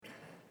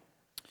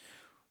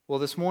Well,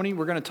 this morning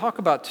we're going to talk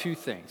about two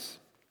things,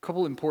 a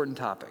couple important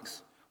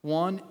topics.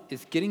 One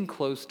is getting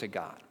close to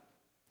God.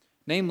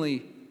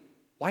 Namely,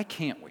 why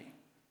can't we?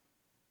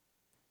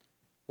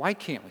 Why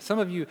can't we? Some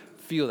of you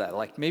feel that.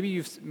 Like maybe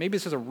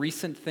this is a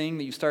recent thing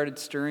that you started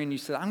stirring. You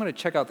said, I'm going to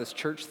check out this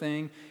church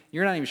thing.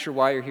 You're not even sure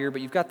why you're here, but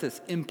you've got this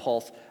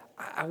impulse.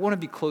 I want to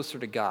be closer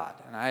to God,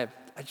 and I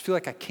just feel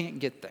like I can't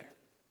get there.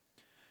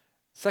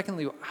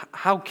 Secondly,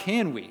 how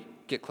can we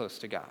get close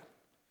to God?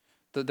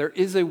 There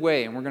is a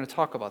way, and we're going to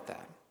talk about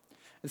that.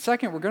 And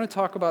second, we're going to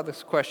talk about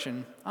this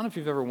question. I don't know if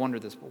you've ever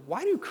wondered this, but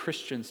why do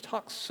Christians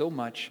talk so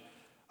much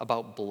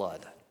about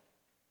blood?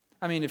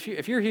 I mean, if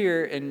you're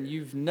here and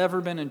you've never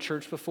been in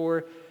church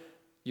before,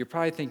 you're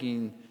probably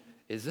thinking,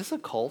 is this a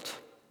cult?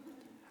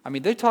 I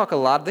mean, they talk a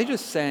lot. They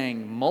just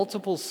sang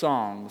multiple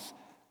songs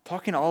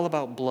talking all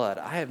about blood.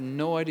 I have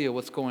no idea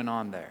what's going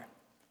on there.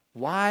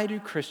 Why do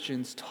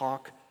Christians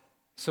talk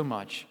so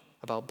much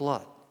about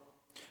blood?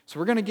 So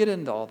we're going to get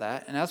into all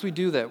that, and as we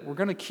do that, we're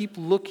going to keep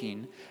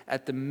looking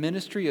at the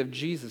ministry of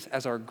Jesus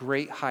as our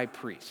great high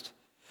priest.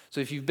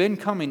 So if you've been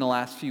coming the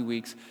last few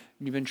weeks,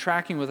 and you've been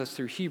tracking with us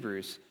through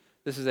Hebrews,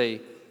 this is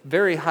a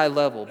very high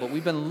level, but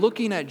we've been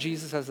looking at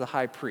Jesus as the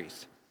high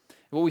priest.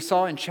 What we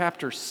saw in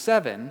chapter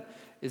 7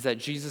 is that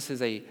Jesus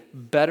is a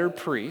better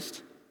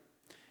priest,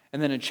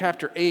 and then in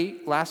chapter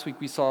 8, last week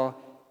we saw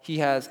he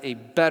has a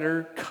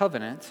better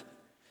covenant.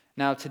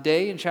 Now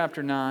today in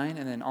chapter 9,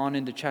 and then on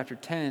into chapter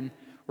 10,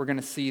 we're going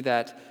to see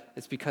that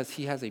it's because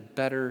he has a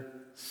better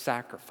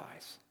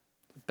sacrifice.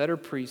 Better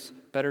priest,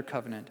 better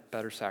covenant,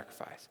 better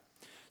sacrifice.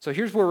 So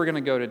here's where we're going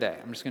to go today.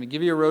 I'm just going to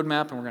give you a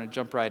roadmap and we're going to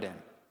jump right in.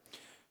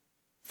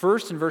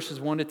 First, in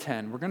verses 1 to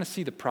 10, we're going to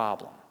see the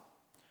problem.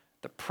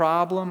 The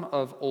problem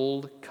of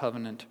old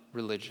covenant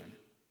religion.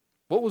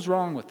 What was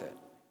wrong with it?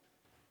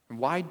 And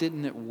why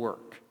didn't it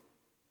work?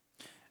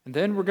 And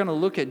then we're going to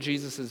look at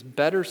Jesus'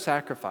 better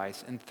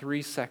sacrifice in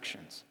 3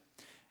 sections.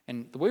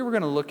 And the way we're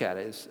going to look at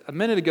it is, a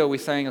minute ago we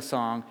sang a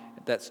song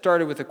that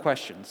started with a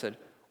question. It said,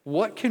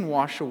 what can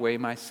wash away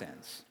my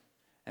sins?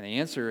 And the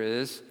answer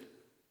is,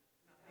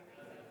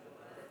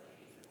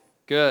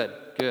 good,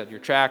 you're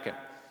tracking.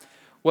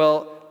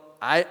 Well,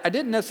 I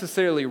didn't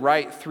necessarily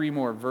write 3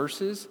 more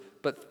verses,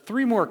 but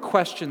 3 more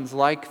questions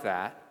like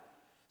that.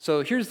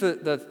 So here's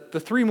the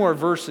 3 more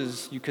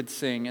verses you could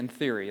sing in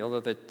theory, although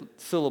the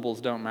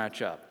syllables don't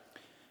match up.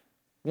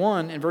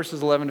 1, in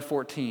verses 11 to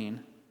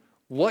 14,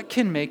 what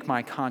can make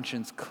my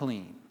conscience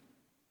clean?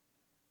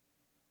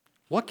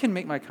 What can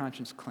make my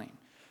conscience clean?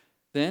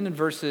 Then in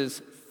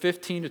verses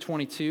 15 to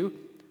 22,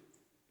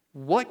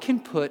 what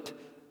can put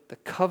the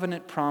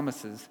covenant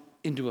promises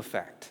into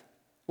effect?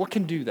 What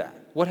can do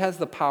that? What has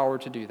the power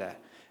to do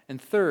that?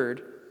 And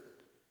third,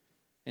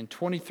 in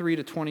 23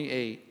 to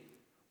 28,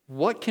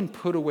 what can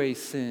put away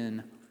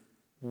sin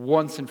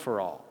once and for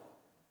all?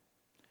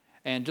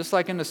 And just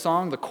like in the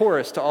song, the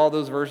chorus to all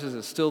those verses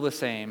is still the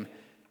same.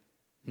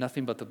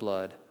 Nothing but the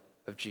blood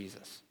of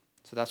Jesus.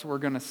 So that's what we're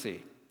going to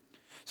see.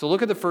 So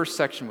look at the first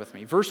section with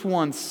me. Verse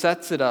 1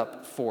 sets it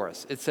up for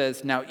us. It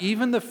says, now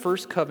even the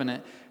first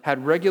covenant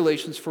had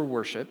regulations for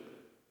worship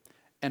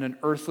and an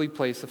earthly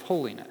place of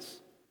holiness.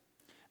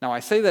 Now I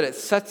say that it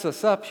sets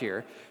us up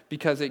here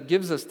because it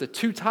gives us the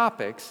 2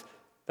 topics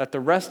that the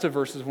rest of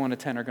verses 1 to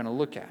 10 are going to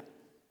look at.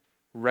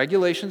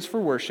 Regulations for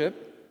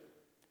worship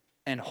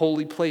and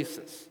holy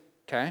places.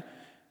 Okay?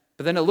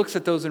 But then it looks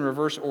at those in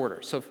reverse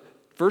order. So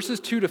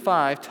verses 2 to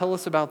 5 tell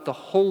us about the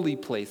holy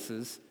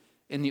places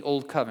in the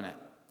Old Covenant.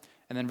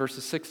 And then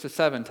verses 6 to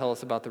 7 tell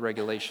us about the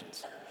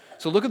regulations.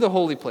 So look at the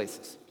holy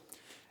places.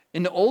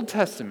 In the Old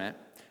Testament,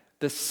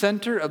 the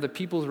center of the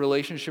people's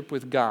relationship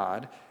with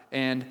God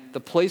and the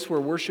place where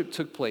worship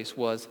took place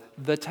was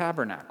the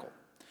tabernacle.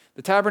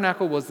 The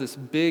tabernacle was this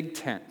big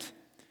tent.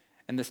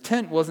 And this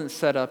tent wasn't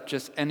set up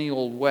just any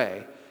old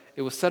way.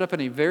 It was set up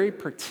in a very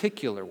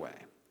particular way.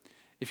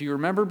 If you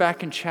remember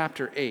back in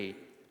chapter 8,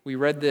 we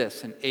read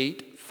this in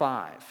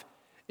 8:5.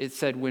 It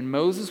said, when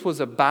Moses was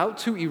about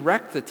to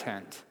erect the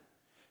tent,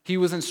 he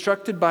was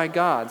instructed by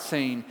God,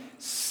 saying,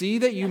 see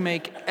that you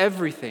make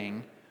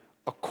everything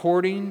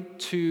according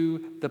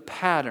to the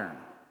pattern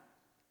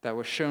that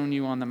was shown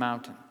you on the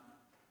mountain.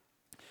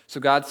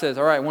 So God says,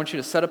 all right, I want you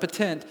to set up a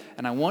tent,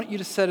 and I want you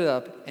to set it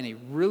up in a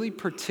really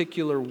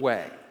particular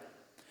way.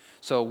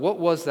 So what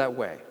was that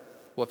way?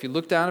 Well, if you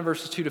look down at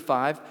verses 2 to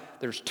 5,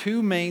 there's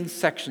 2 main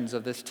sections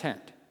of this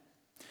tent.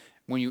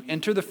 When you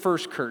enter the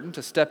first curtain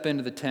to step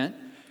into the tent,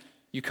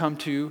 you come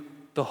to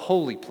the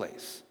holy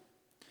place.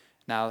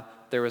 Now,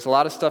 there was a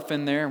lot of stuff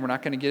in there, and we're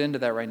not going to get into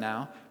that right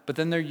now, but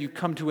then there you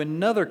come to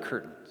another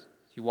curtain.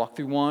 You walk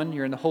through one,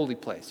 you're in the holy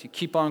place. You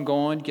keep on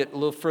going, get a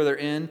little further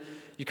in,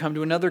 you come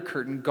to another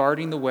curtain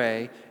guarding the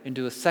way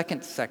into a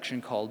second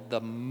section called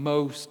the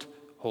most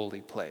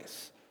holy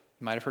place.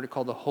 You might have heard it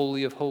called the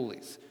Holy of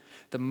Holies.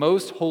 The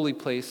most holy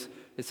place,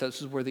 it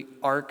says, is where the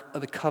Ark of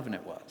the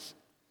Covenant was.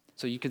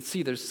 So you can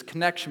see there's a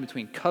connection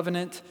between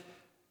covenant,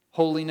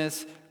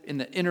 holiness, in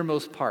the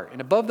innermost part. And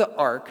above the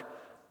Ark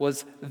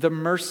was the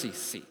mercy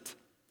seat,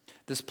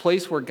 this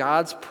place where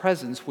God's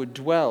presence would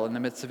dwell in the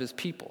midst of his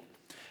people.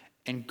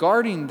 And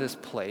guarding this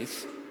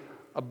place,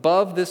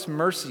 above this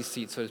mercy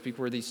seat, so to speak,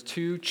 were these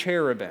two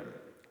cherubim,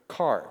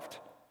 carved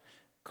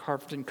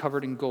and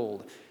covered in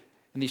gold.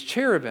 And these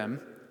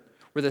cherubim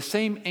were the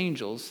same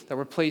angels that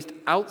were placed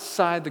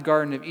outside the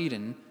Garden of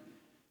Eden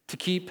to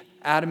keep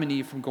Adam and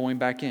Eve from going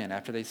back in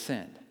after they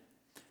sinned.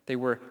 They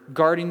were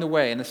guarding the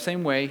way. In the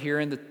same way, here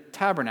in the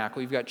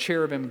tabernacle, you've got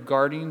cherubim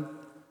guarding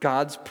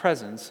God's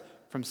presence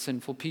from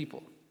sinful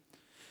people.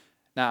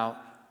 Now,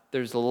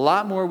 there's a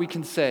lot more we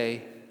can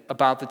say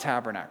about the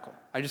tabernacle.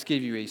 I just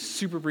gave you a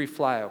super brief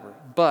flyover,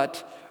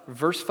 but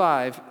verse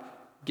 5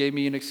 gave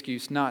me an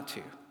excuse not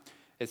to.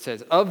 It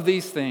says, of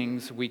these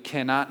things we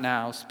cannot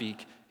now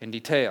speak in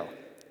detail.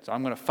 So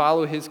I'm going to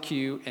follow his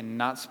cue and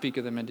not speak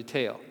of them in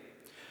detail.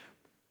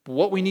 But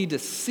what we need to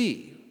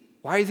see,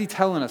 why is he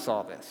telling us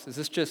all this? Is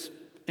this just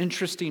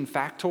interesting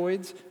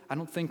factoids? I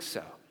don't think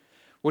so.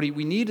 What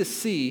we need to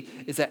see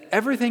is that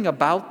everything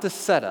about the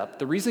setup,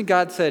 the reason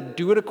God said,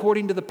 do it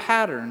according to the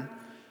pattern,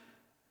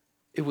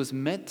 it was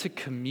meant to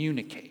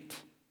communicate.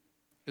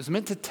 It was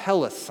meant to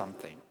tell us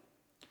something.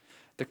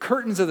 The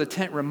curtains of the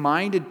tent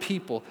reminded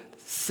people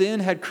sin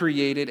had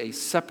created a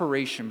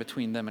separation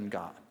between them and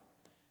God.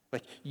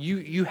 Like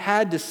you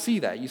had to see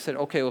that. You said,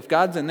 okay, well, if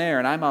God's in there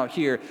and I'm out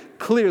here,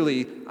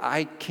 clearly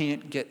I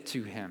can't get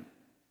to him.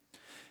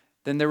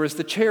 Then there was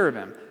the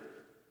cherubim.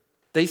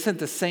 They sent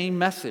the same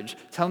message,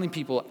 telling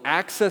people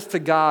access to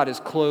God is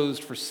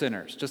closed for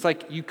sinners. Just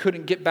like you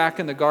couldn't get back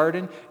in the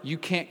garden, you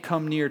can't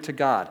come near to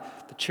God.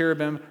 The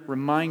cherubim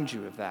remind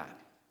you of that.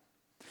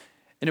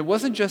 And it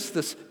wasn't just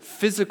this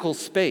physical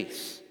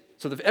space.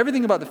 So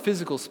everything about the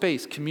physical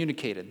space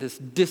communicated this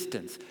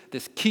distance,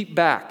 this keep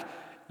back.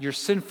 You're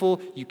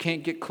sinful, you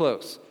can't get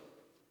close.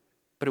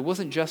 But it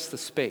wasn't just the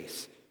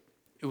space.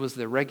 It was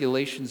the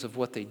regulations of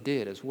what they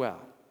did as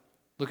well.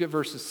 Look at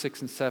verses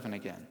 6 and 7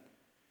 again.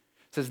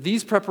 It says,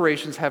 these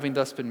preparations having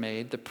thus been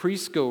made, the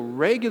priests go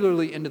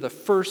regularly into the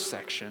first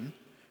section,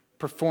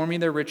 performing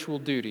their ritual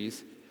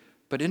duties,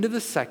 but into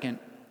the second,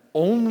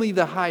 only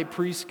the high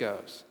priest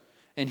goes,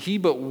 and he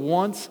but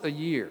once a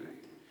year,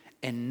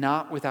 and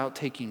not without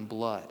taking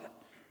blood,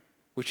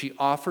 which he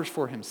offers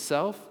for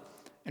himself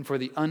and for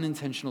the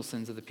unintentional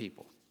sins of the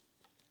people.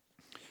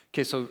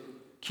 Okay, so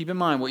keep in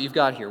mind what you've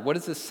got here. What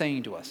is this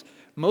saying to us?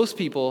 Most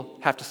people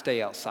have to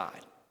stay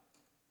outside.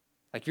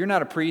 Like, you're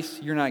not a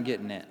priest, you're not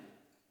getting in.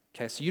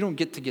 Okay, so you don't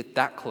get to get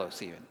that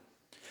close even.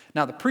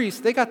 Now, the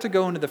priests, they got to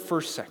go into the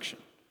first section.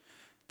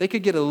 They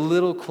could get a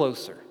little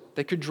closer.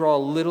 They could draw a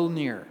little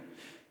nearer.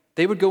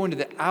 They would go into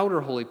the outer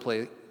holy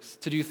place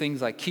to do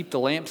things like keep the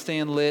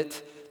lampstand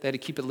lit. They had to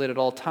keep it lit at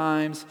all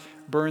times,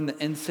 burn the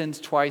incense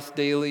twice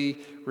daily,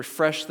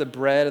 refresh the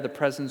bread of the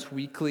presence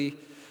weekly.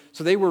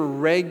 So they were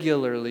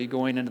regularly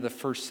going into the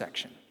first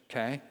section,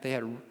 okay? They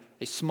had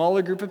a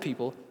smaller group of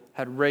people,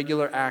 had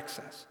regular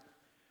access.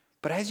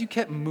 But as you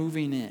kept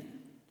moving in,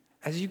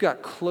 as you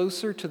got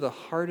closer to the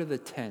heart of the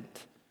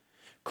tent,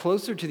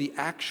 closer to the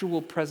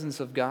actual presence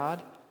of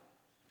God,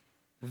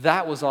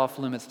 that was off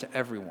limits to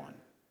everyone,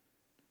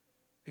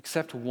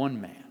 except one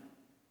man,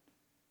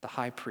 the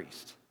high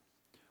priest.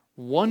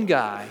 One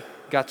guy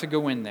got to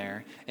go in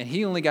there, and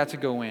he only got to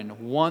go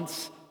in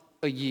once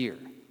a year.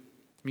 I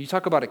mean, you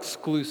talk about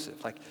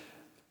exclusive, like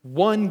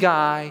one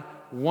guy,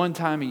 one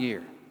time a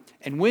year.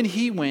 And when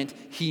he went,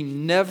 he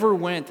never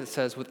went, it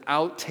says,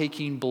 without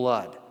taking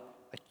blood.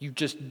 Like, you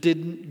just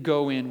didn't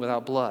go in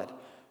without blood,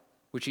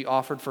 which he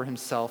offered for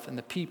himself and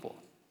the people.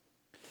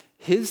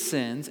 His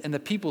sins and the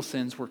people's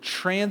sins were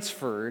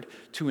transferred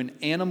to an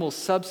animal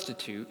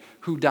substitute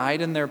who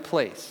died in their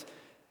place.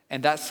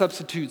 And that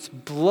substitute's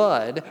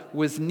blood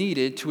was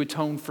needed to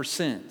atone for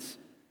sins.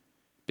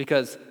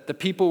 Because the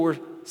people were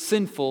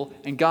sinful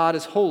and God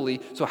is holy,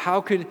 so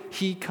how could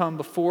he come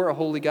before a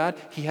holy God?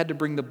 He had to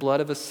bring the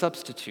blood of a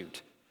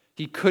substitute.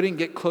 He couldn't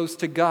get close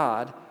to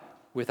God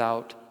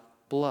without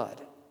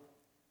blood.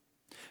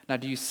 Now,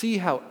 do you see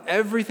how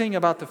everything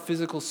about the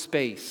physical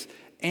space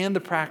and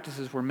the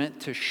practices were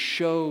meant to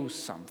show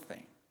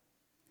something?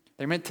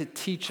 They're meant to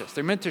teach us.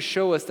 They're meant to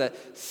show us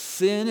that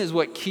sin is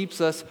what keeps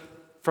us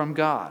from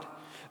God.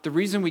 The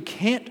reason we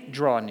can't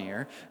draw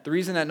near, the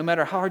reason that no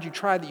matter how hard you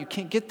try that you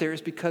can't get there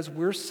is because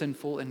we're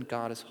sinful and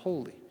God is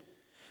holy.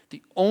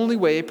 The only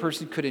way a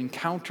person could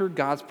encounter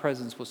God's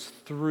presence was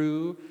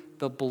through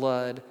the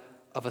blood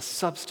of a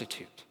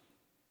substitute.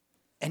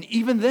 And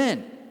even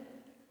then,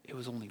 it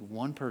was only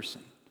one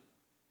person,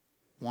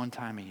 one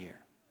time a year.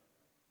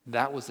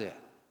 That was it.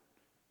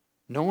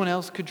 No one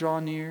else could draw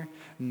near.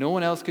 No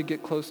one else could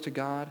get close to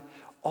God.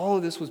 All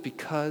of this was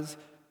because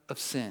of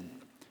sin.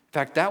 In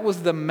fact, that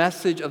was the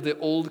message of the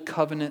old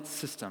covenant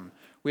system.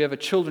 We have a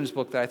children's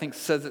book that I think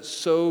says it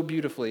so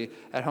beautifully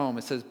at home.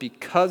 It says,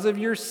 because of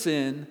your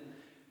sin,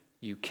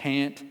 you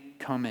can't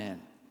come in.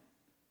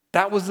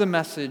 That was the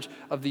message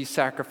of these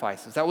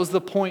sacrifices. That was the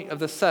point of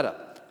the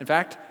setup. In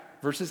fact,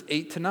 verses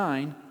 8 to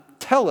 9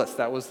 tell us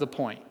that was the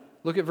point.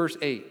 Look at verse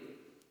 8.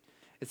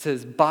 It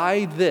says,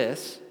 by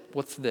this,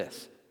 what's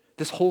this?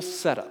 This whole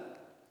setup,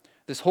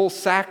 this whole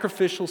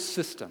sacrificial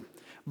system,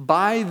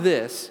 by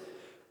this,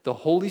 the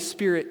Holy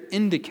Spirit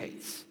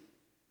indicates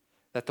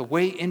that the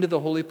way into the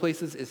holy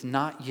places is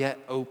not yet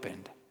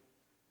opened,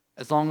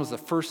 as long as the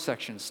first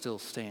section is still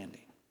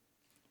standing,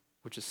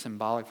 which is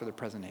symbolic for the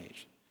present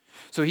age.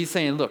 So he's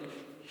saying, look,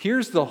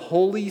 here's the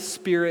Holy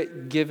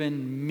Spirit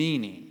given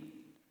meaning.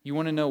 You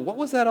want to know what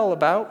was that all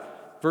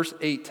about? Verse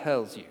 8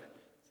 tells you.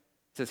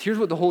 It says, here's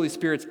what the Holy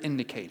Spirit's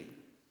indicating.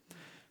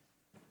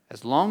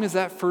 As long as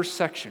that first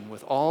section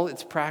with all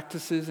its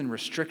practices and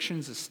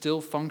restrictions is still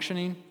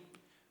functioning,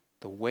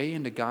 the way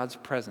into God's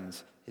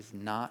presence is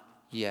not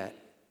yet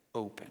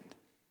opened.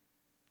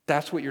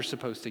 That's what you're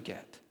supposed to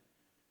get.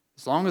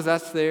 As long as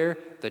that's there,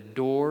 the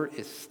door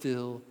is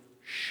still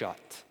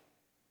shut.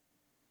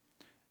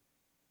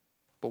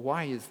 But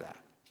why is that?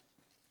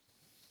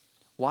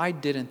 Why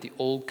didn't the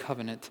old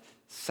covenant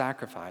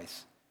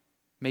sacrifice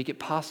make it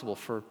possible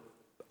for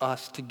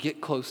us to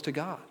get close to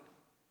God?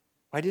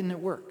 Why didn't it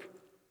work?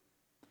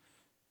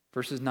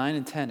 Verses 9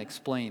 and 10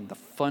 explain the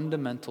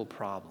fundamental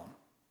problem.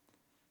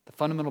 The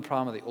fundamental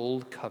problem of the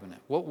old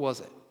covenant. What was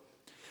it?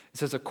 It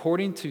says,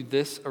 according to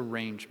this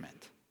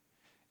arrangement,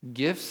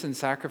 gifts and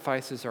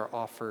sacrifices are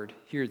offered,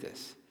 hear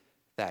this,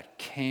 that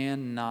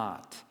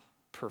cannot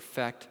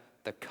perfect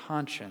the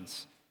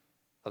conscience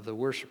of the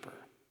worshiper,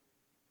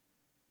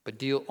 but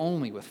deal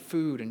only with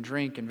food and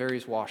drink and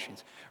various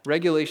washings,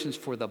 regulations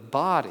for the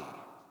body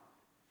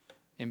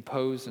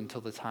imposed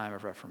until the time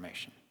of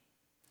Reformation.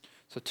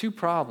 So two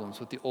problems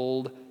with the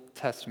Old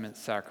Testament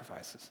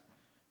sacrifices.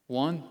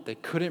 One, they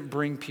couldn't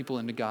bring people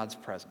into God's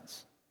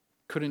presence.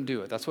 Couldn't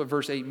do it. That's what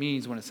verse 8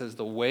 means when it says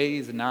the way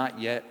is not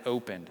yet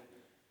opened.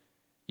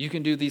 You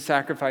can do these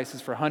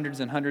sacrifices for hundreds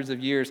and hundreds of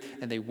years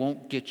and they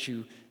won't get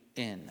you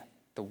in.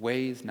 The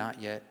way is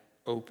not yet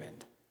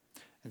opened.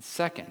 And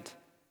second,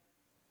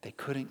 they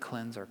couldn't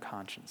cleanse our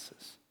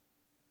consciences.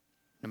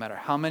 No matter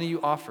how many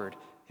you offered,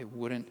 it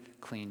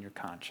wouldn't clean your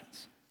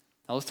conscience.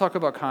 Now let's talk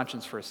about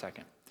conscience for a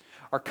second.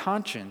 Our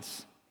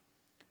conscience,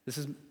 this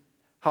is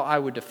how I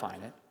would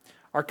define it.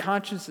 Our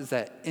conscience is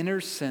that inner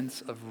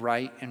sense of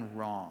right and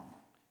wrong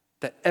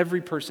that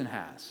every person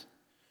has.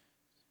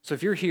 So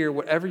if you're here,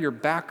 whatever your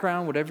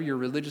background, whatever your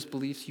religious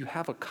beliefs, you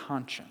have a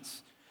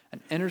conscience,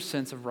 an inner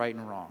sense of right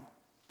and wrong.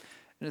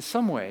 And in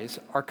some ways,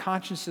 our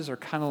consciences are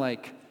kind of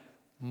like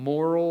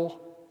moral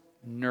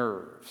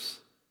nerves.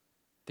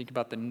 Think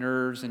about the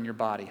nerves in your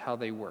body, how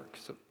they work.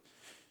 So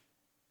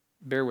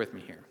bear with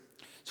me here.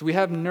 So we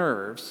have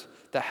nerves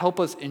that help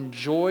us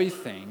enjoy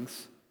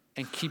things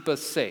and keep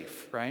us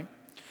safe, right?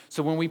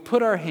 So when we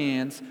put our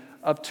hands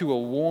up to a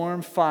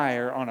warm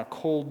fire on a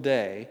cold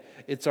day,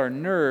 it's our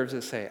nerves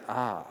that say,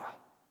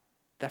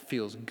 that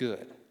feels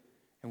good.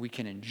 And we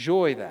can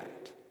enjoy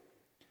that.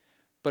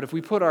 But if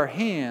we put our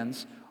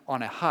hands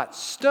on a hot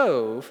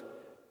stove,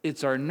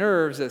 it's our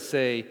nerves that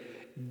say,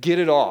 get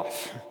it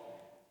off.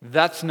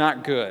 That's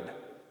not good.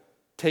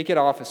 Take it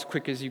off as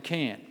quick as you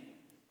can.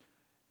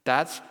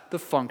 That's the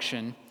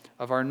function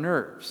of our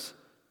nerves.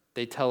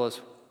 They tell us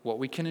what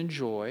we can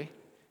enjoy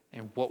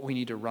and what we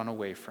need to run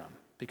away from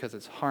because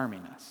it's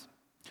harming us.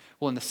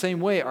 Well, in the same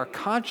way, our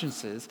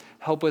consciences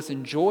help us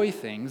enjoy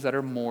things that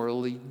are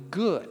morally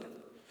good.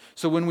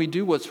 So when we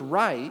do what's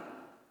right,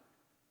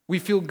 we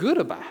feel good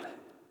about it,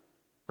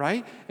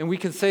 right? And we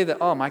can say that,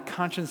 my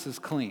conscience is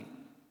clean.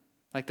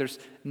 Like there's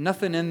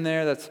nothing in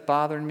there that's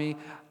bothering me.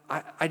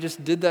 I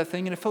just did that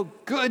thing and it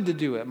felt good to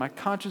do it. My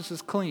conscience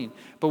is clean.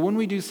 But when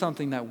we do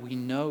something that we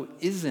know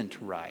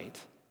isn't right,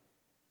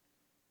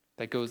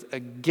 that goes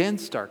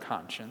against our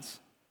conscience,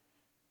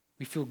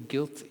 we feel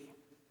guilty.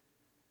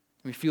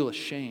 We feel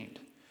ashamed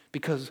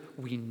because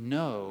we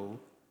know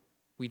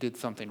we did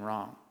something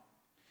wrong.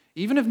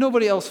 Even if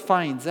nobody else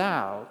finds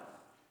out,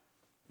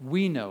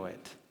 we know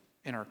it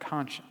in our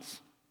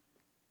conscience.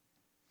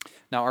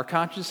 Now, our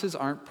consciences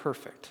aren't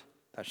perfect.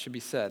 That should be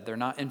said. They're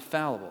not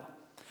infallible.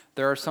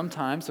 There are some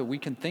times that we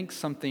can think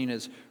something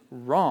is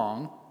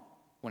wrong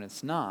when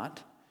it's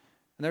not,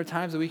 and there are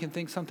times that we can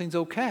think something's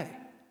okay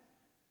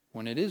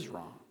when it is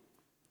wrong.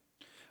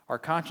 Our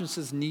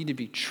consciences need to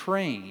be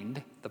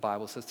trained, the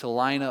Bible says, to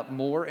line up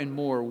more and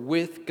more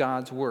with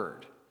God's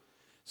word.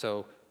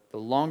 So the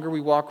longer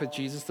we walk with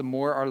Jesus, the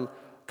more our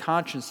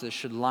consciences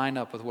should line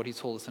up with what he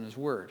told us in his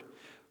word.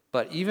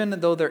 But even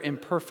though they're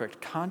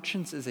imperfect,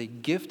 conscience is a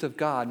gift of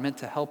God meant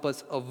to help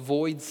us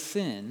avoid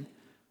sin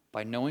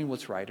by knowing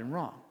what's right and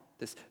wrong.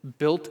 This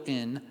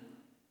built-in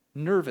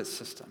nervous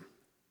system.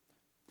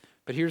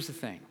 But here's the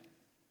thing.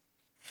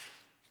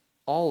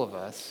 All of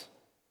us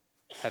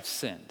have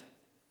sinned.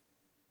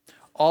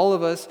 All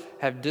of us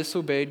have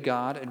disobeyed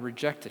God and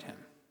rejected him.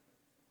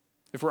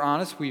 If we're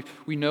honest, we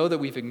know that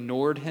we've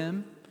ignored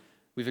him.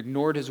 We've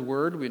ignored his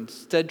word. We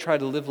instead try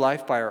to live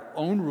life by our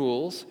own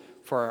rules,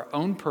 for our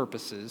own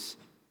purposes,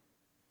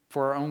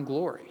 for our own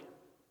glory.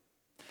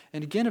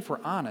 And again, if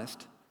we're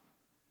honest,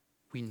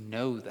 we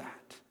know that.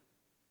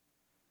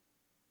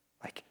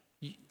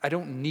 I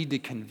don't need to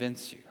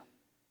convince you.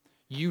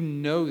 You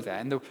know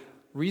that. And the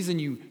reason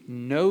you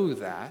know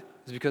that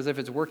is because if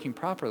it's working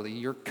properly,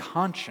 your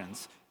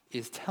conscience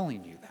is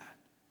telling you that.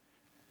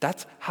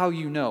 That's how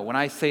you know. When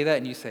I say that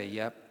and you say,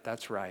 yep,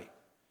 that's right.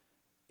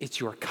 It's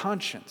your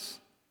conscience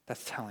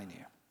that's telling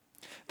you.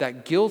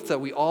 That guilt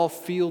that we all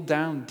feel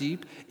down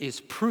deep is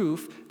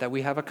proof that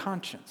we have a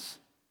conscience.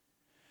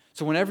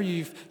 So whenever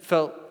you've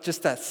felt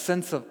just that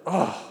sense of,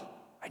 oh,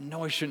 I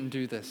know I shouldn't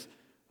do this.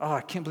 Oh,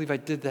 I can't believe I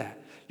did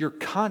that. Your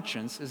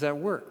conscience is at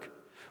work.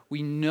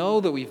 We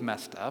know that we've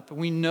messed up.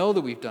 We know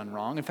that we've done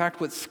wrong. In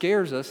fact, what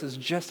scares us is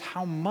just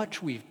how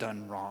much we've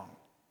done wrong.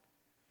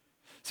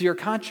 See, your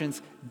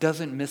conscience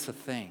doesn't miss a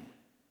thing.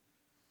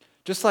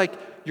 Just like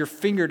your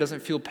finger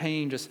doesn't feel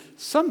pain just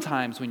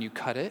sometimes when you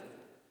cut it,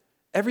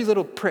 every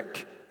little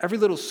prick, every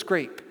little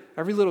scrape,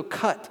 every little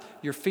cut,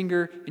 your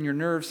finger and your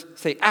nerves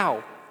say,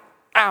 ow,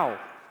 ow,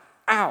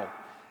 ow.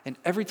 And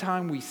every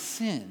time we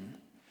sin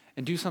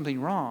and do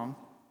something wrong,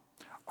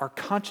 our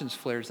conscience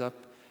flares up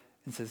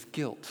and says,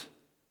 guilt,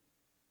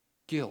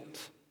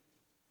 guilt,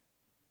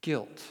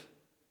 guilt.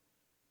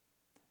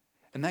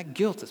 And that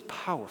guilt is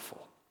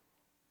powerful.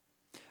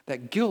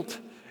 That guilt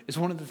is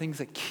one of the things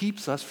that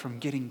keeps us from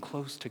getting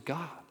close to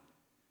God.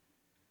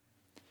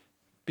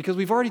 Because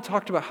we've already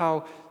talked about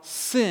how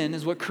sin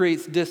is what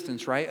creates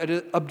distance,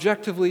 right?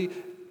 Objectively,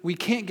 we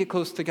can't get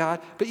close to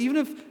God. But even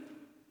if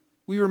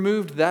we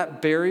removed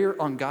that barrier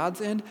on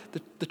God's end,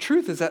 the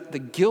truth is that the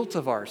guilt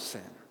of our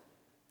sin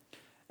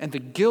and the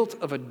guilt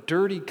of a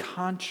dirty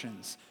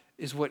conscience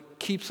is what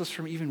keeps us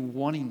from even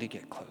wanting to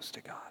get close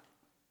to God.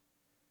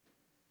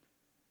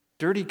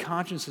 Dirty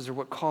consciences are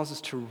what cause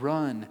us to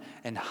run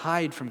and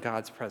hide from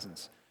God's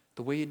presence,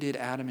 the way it did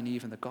Adam and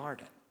Eve in the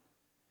garden.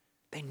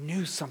 They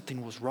knew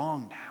something was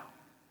wrong now,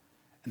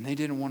 and they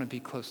didn't want to be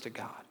close to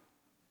God.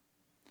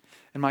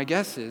 And my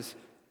guess is,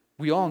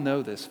 we all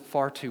know this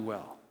far too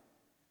well.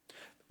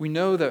 We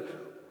know that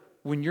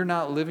when you're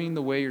not living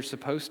the way you're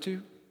supposed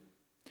to,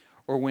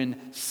 or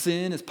when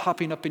sin is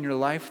popping up in your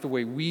life the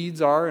way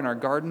weeds are in our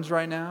gardens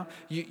right now,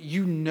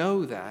 you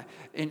know that.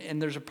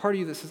 And there's a part of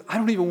you that says, I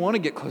don't even want to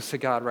get close to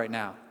God right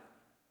now.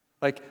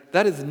 Like,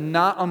 that is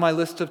not on my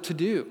list of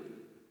to-do.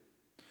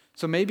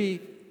 So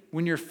maybe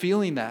when you're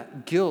feeling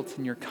that guilt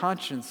in your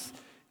conscience,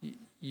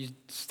 you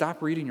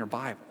stop reading your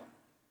Bible.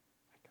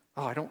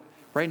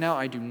 Right now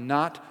I do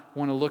not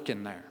want to look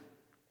in there.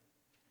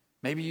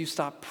 Maybe you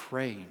stop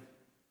praying.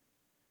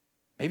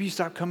 Maybe you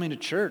stop coming to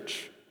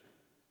church.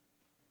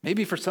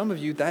 Maybe for some of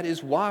you, that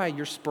is why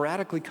you're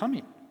sporadically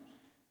coming.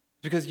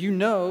 Because you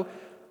know,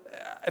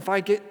 if I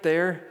get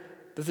there,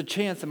 there's a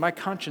chance that my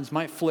conscience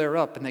might flare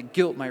up and that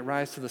guilt might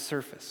rise to the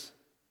surface.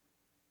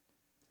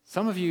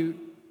 Some of you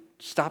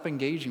stop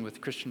engaging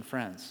with Christian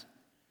friends.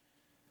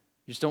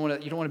 You don't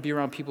want to be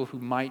around people who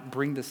might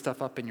bring this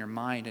stuff up in your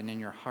mind and in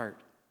your heart.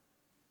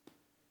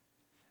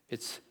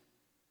 It's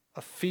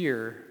a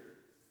fear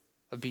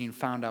of being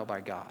found out by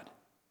God.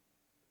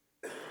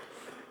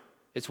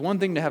 It's one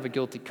thing to have a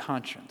guilty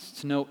conscience,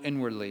 to know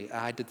inwardly,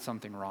 I did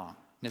something wrong.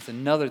 And it's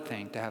another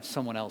thing to have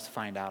someone else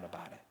find out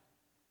about it.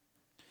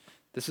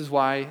 This is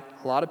why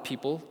a lot of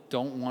people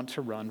don't want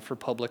to run for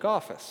public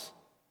office,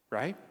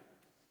 right?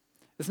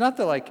 It's not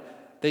that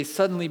they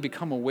suddenly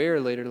become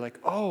aware later,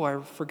 oh,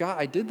 I forgot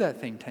I did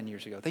that thing 10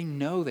 years ago. They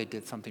know they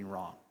did something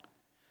wrong.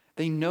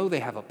 They know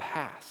they have a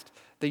past.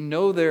 They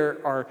know there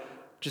are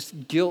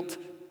just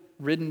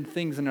guilt-ridden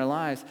things in their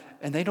lives,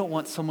 and they don't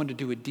want someone to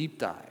do a deep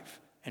dive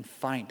and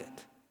find it.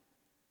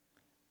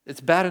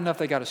 It's bad enough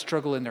they got to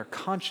struggle in their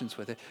conscience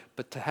with it,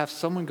 but to have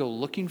someone go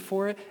looking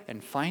for it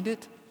and find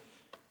it,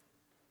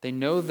 they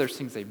know there's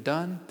things they've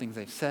done, things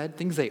they've said,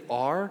 things they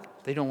are,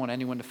 they don't want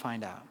anyone to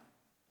find out.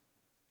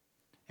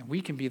 And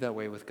we can be that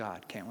way with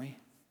God, can't we?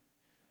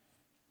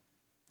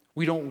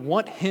 We don't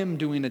want Him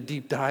doing a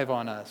deep dive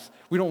on us.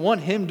 We don't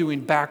want Him doing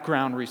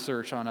background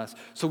research on us,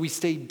 so we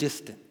stay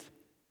distant.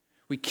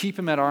 We keep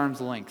Him at arm's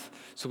length,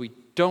 so we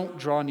don't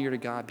draw near to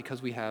God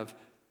because we have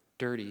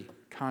dirty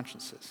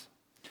consciences.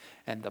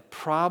 And the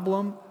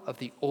problem of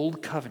the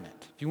old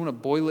covenant, if you want to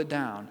boil it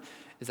down,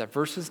 is that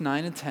verses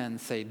 9 and 10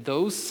 say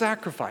those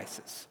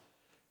sacrifices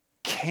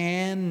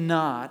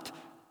cannot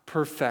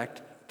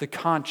perfect the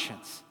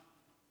conscience.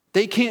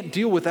 They can't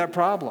deal with that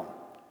problem.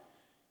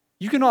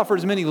 You can offer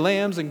as many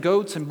lambs and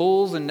goats and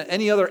bulls and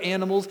any other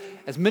animals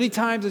as many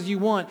times as you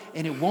want,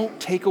 and it won't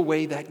take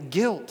away that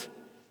guilt.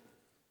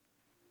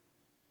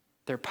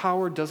 Their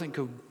power doesn't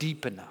go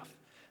deep enough.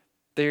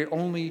 They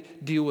only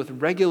deal with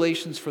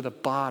regulations for the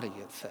body,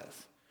 it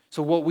says.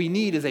 So what we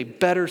need is a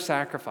better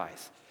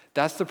sacrifice.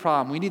 That's the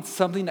problem. We need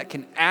something that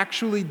can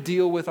actually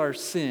deal with our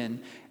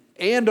sin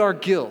and our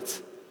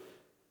guilt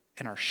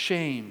and our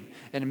shame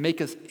and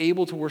make us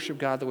able to worship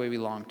God the way we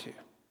long to.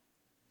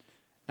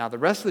 Now, the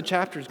rest of the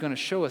chapter is going to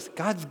show us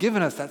God's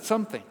given us that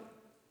something.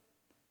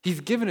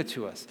 He's given it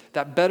to us,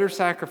 that better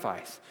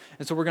sacrifice.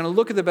 And so we're going to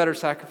look at the better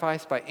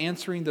sacrifice by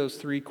answering those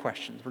three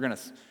questions. We're going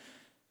to,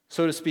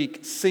 so to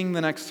speak, sing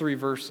the next three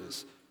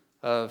verses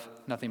of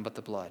Nothing But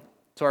the Blood.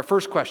 So our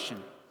first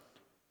question,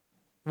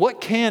 what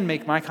can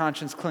make my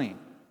conscience clean?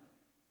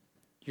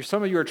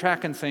 Some of you are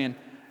tracking saying,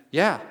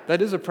 yeah,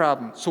 that is a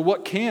problem. So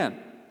what can?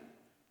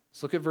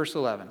 Let's look at verse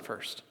 11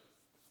 first.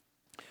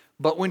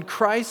 But when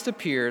Christ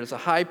appeared as a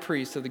high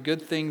priest of the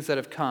good things that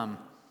have come,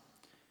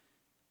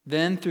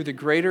 then through the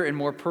greater and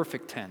more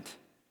perfect tent,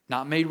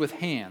 not made with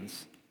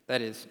hands,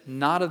 that is,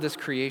 not of this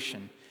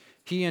creation,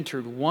 he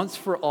entered once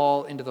for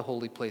all into the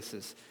holy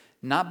places,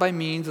 not by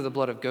means of the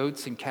blood of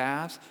goats and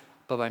calves,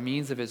 but by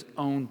means of his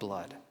own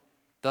blood,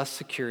 thus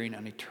securing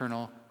an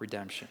eternal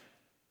redemption.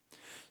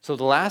 So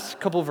the last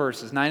couple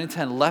verses, 9 and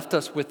 10, left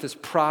us with this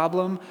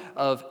problem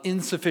of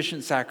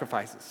insufficient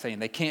sacrifices, saying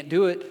they can't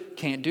do it,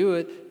 can't do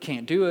it,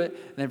 can't do it.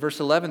 And then verse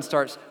 11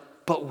 starts,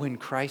 but when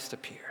Christ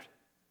appeared.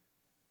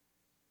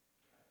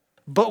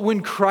 But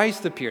when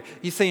Christ appeared.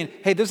 He's saying,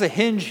 hey, there's a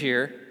hinge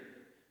here.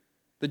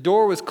 The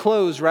door was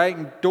closed, right?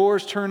 And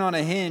doors turn on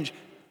a hinge.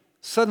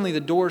 Suddenly the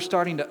door's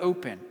starting to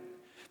open.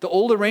 The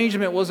old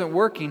arrangement wasn't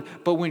working,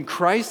 but when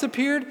Christ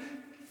appeared,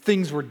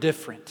 things were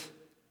different.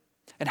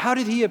 And how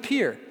did he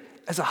appear?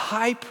 As a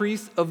high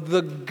priest of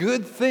the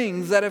good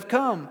things that have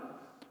come.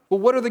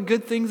 Well, what are the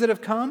good things that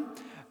have come?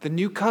 The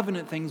new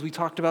covenant things we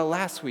talked about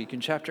last week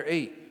in chapter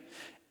 8.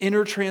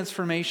 Inner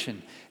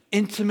transformation,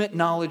 intimate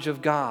knowledge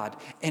of God,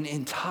 and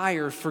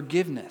entire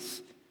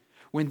forgiveness.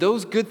 When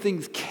those good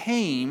things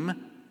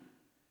came,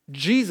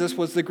 Jesus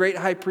was the great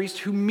high priest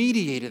who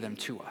mediated them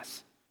to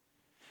us.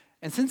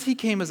 And since he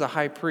came as a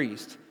high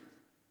priest,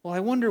 well, I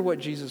wonder what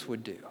Jesus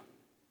would do.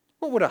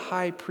 What would a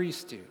high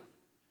priest do?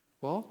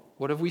 Well,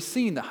 what have we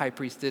seen the high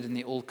priest did in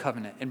the Old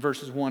Covenant in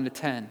verses 1 to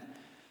 10?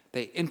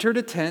 They entered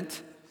a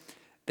tent.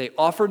 They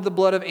offered the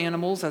blood of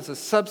animals as a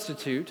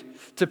substitute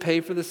to pay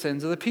for the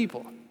sins of the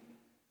people.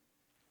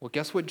 Well,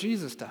 guess what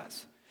Jesus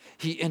does?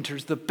 He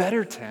enters the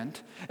better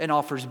tent and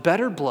offers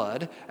better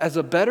blood as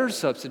a better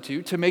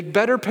substitute to make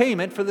better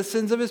payment for the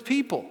sins of his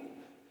people.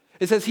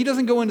 It says he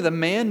doesn't go into the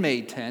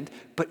man-made tent,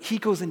 but he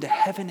goes into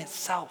heaven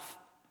itself.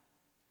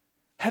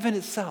 Heaven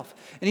itself.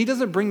 And he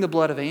doesn't bring the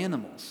blood of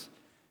animals.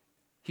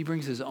 He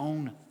brings his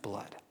own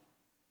blood.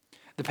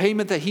 The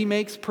payment that he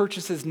makes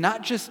purchases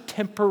not just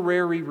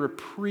temporary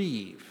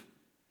reprieve,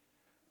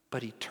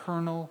 but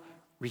eternal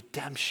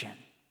redemption.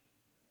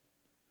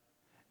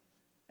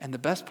 And the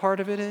best part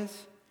of it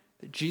is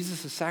that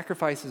Jesus'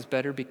 sacrifice is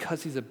better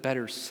because he's a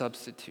better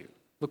substitute.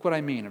 Look what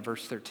I mean in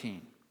verse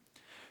 13.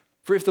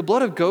 For if the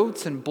blood of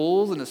goats and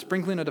bulls and the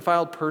sprinkling of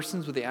defiled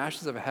persons with the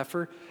ashes of a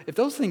heifer, if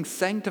those things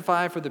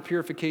sanctify for the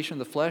purification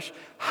of the flesh,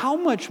 how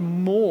much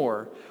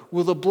more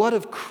will the blood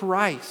of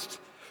Christ,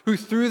 who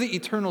through the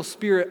eternal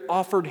Spirit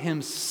offered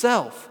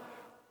himself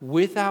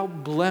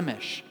without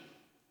blemish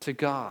to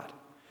God,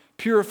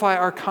 purify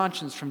our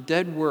conscience from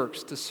dead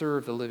works to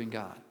serve the living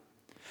God?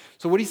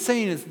 So what he's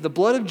saying is the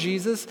blood of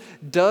Jesus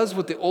does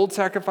what the old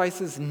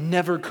sacrifices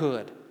never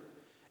could.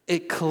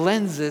 It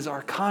cleanses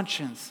our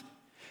conscience.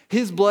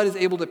 His blood is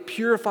able to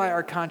purify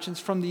our conscience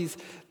from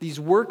these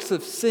works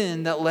of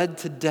sin that led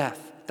to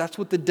death. That's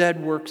what the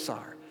dead works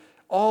are.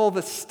 All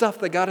the stuff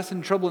that got us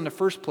in trouble in the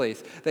first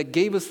place, that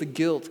gave us the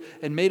guilt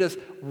and made us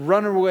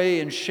run away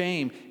in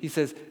shame. He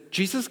says,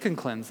 Jesus can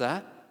cleanse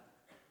that.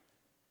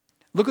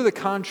 Look at the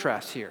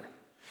contrast here.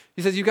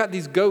 He says, you got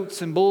these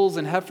goats and bulls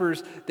and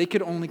heifers, they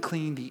could only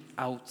clean the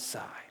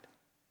outside.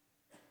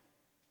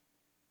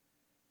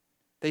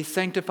 They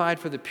sanctified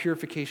for the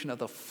purification of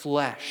the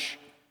flesh.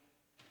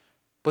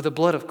 But the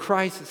blood of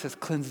Christ, it says,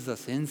 cleanses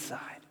us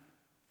inside,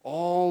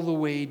 all the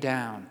way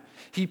down.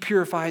 He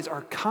purifies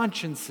our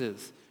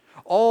consciences.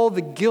 All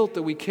the guilt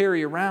that we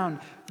carry around,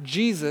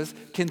 Jesus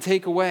can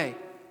take away.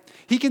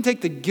 He can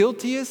take the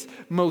guiltiest,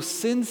 most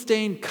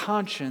sin-stained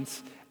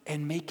conscience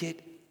and make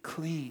it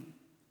clean.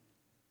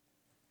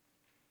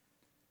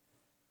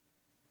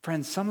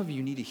 Friends, some of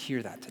you need to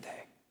hear that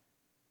today.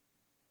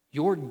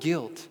 Your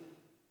guilt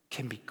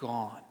can be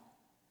gone.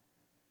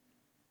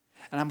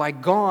 And by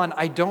gone,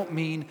 I don't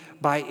mean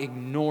by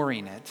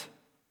ignoring it.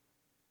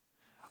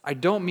 I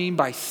don't mean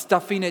by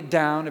stuffing it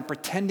down and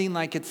pretending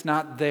like it's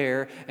not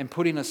there and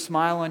putting a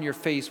smile on your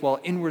face while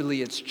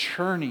inwardly it's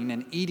churning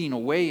and eating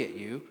away at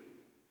you.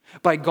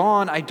 By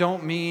gone, I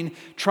don't mean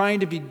trying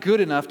to be good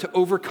enough to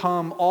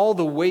overcome all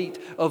the weight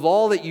of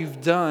all that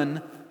you've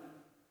done.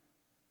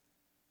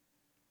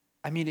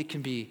 I mean, it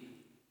can be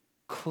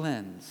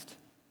cleansed,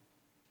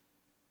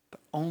 but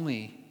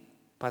only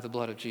by the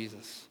blood of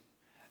Jesus.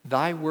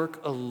 Thy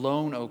work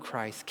alone, O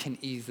Christ, can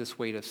ease this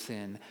weight of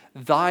sin.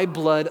 Thy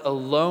blood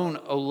alone,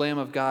 O Lamb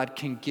of God,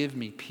 can give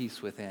me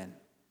peace within.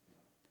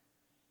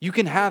 You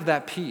can have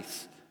that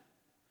peace.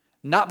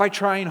 Not by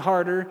trying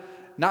harder,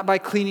 not by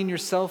cleaning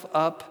yourself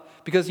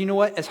up, because you know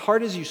what? As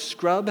hard as you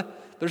scrub,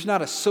 there's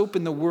not a soap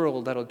in the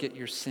world that'll get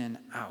your sin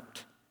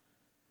out.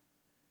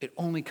 It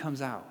only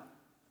comes out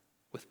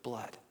with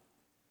blood.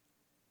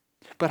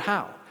 But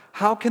how?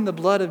 How can the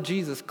blood of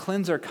Jesus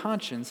cleanse our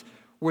conscience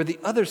where the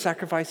other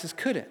sacrifices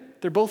couldn't?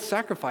 They're both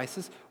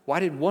sacrifices. Why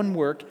did one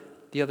work,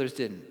 the others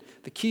didn't?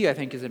 The key, I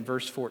think, is in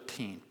verse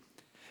 14.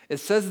 It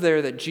says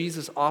there that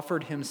Jesus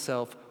offered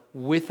himself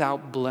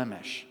without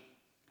blemish.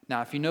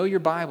 Now, if you know your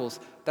Bibles,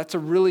 that's a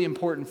really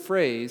important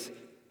phrase,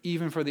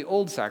 even for the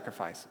old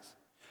sacrifices.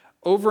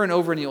 Over and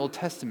over in the Old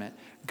Testament,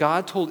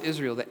 God told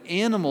Israel that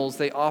animals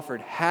they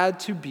offered had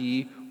to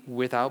be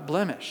without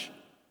blemish.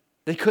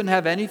 They couldn't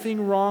have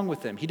anything wrong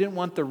with them. He didn't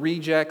want the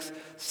rejects,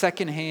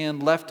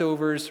 secondhand,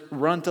 leftovers,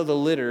 runt of the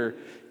litter.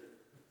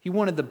 He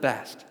wanted the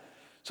best.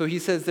 So he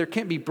says there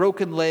can't be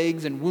broken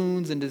legs and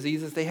wounds and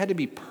diseases. They had to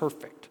be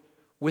perfect,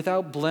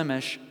 without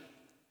blemish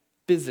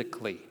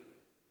physically.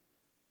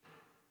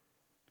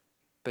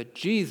 But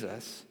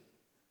Jesus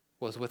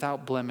was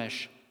without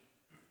blemish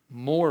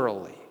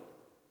morally.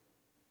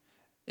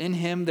 In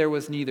him there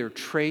was neither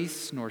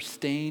trace nor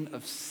stain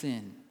of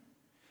sin.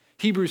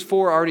 Hebrews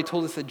 4 already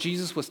told us that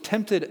Jesus was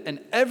tempted in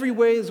every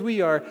way as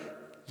we are,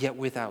 yet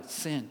without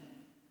sin.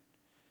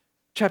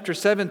 Chapter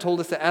 7 told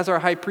us that as our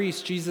high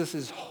priest, Jesus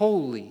is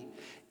holy,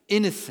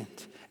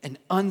 innocent, and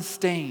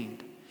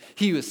unstained.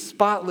 He was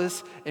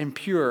spotless and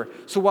pure.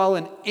 So while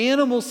an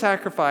animal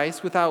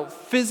sacrifice without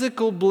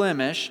physical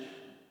blemish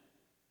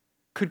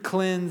could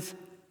cleanse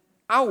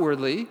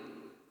outwardly,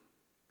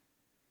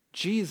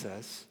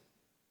 Jesus,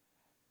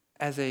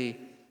 as a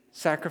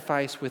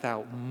sacrifice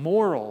without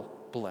moral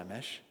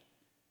blemish,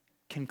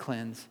 can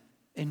cleanse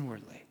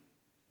inwardly.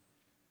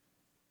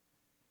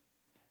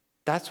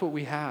 That's what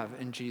we have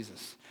in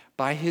Jesus.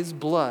 By his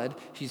blood,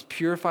 he's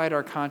purified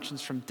our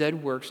conscience from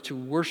dead works to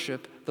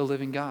worship the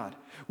living God.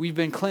 We've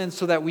been cleansed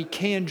so that we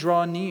can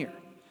draw near.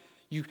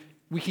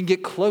 We can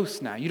get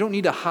close now. You don't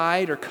need to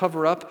hide or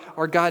cover up.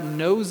 Our God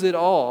knows it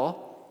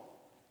all,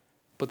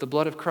 but the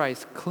blood of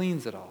Christ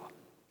cleans it all.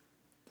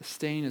 The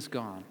stain is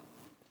gone.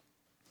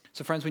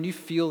 So friends, when you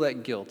feel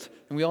that guilt,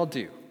 and we all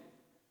do,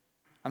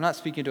 I'm not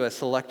speaking to a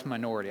select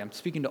minority, I'm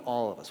speaking to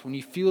all of us. When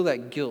you feel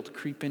that guilt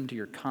creep into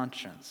your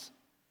conscience,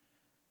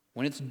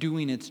 when it's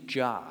doing its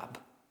job,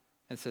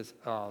 and says,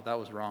 oh, that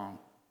was wrong.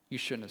 You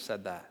shouldn't have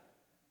said that.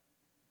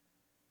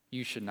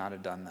 You should not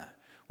have done that.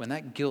 When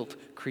that guilt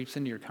creeps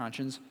into your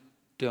conscience,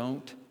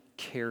 don't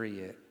carry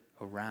it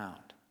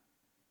around.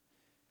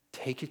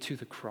 Take it to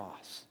the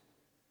cross.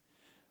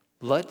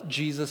 Let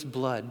Jesus'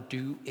 blood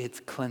do its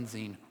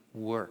cleansing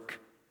work.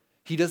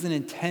 He doesn't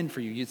intend for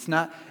you. It's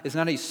not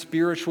a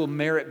spiritual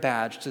merit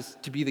badge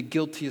to be the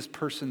guiltiest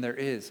person there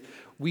is.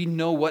 We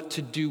know what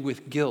to do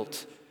with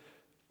guilt.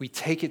 We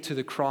take it to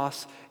the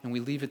cross and we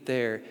leave it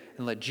there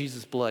and let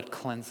Jesus' blood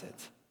cleanse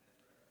it.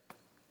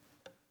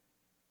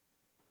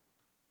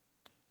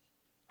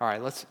 All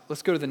right,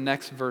 let's go to the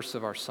next verse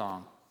of our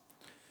song.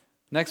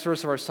 Next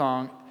verse of our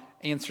song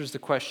answers the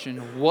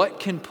question,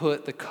 what can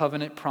put the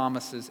covenant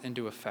promises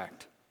into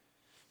effect?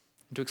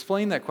 And to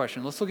explain that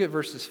question, let's look at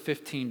verses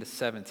 15 to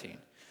 17.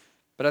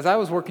 But as I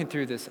was working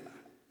through this,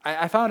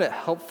 I found it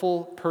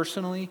helpful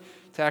personally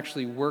to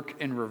actually work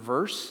in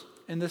reverse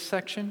in this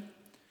section.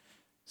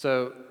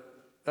 So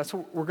that's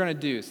what we're going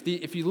to do.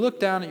 If you look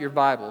down at your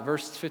Bible,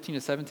 verses 15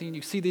 to 17,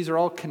 you see these are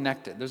all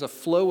connected. There's a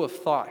flow of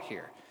thought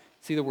here.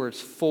 See the words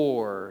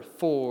for,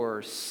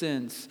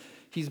 since.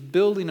 He's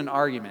building an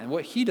argument. And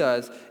what he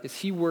does is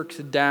he works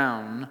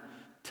down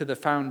to the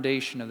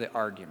foundation of the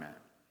argument.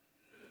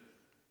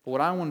 But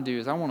what I want to do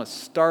is I want to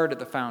start at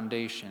the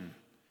foundation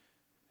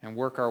and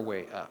work our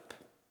way up.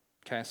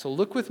 Okay, so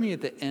look with me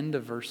at the end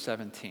of verse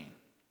 17.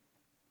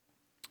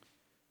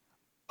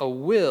 A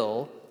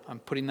will, I'm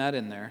putting that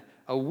in there,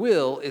 a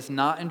will is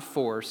not in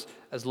force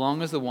as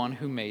long as the one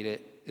who made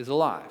it is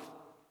alive.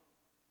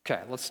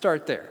 Okay, let's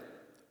start there.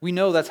 We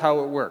know that's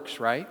how it works,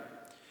 right?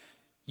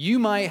 You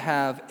might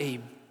have a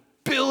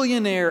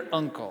billionaire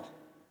uncle.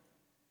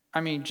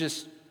 I mean,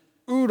 just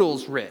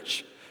oodles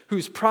rich,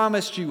 who's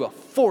promised you a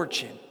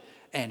fortune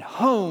and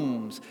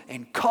homes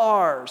and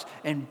cars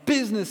and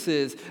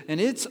businesses,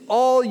 and it's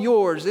all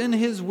yours in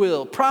his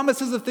will.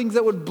 Promises of things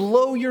that would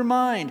blow your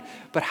mind.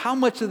 But how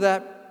much of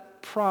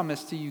that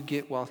promise do you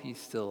get while he's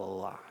still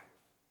alive?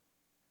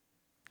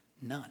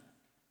 None.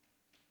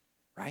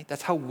 Right?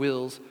 That's how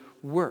wills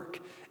work.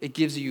 It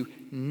gives you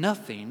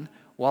nothing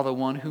while the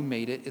one who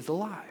made it is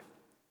alive.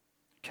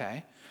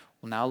 Okay?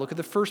 Well, now look at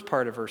the first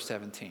part of verse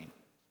 17.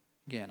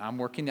 Again, I'm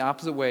working the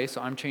opposite way,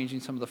 so I'm changing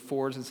some of the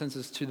fors and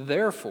sinces to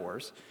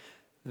therefores.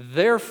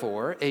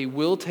 Therefore, a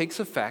will takes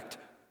effect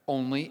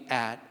only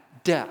at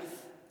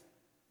death.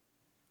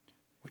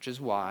 Which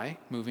is why,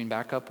 moving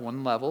back up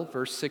one level,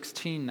 verse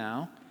 16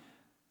 now,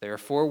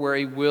 therefore, where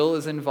a will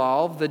is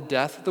involved, the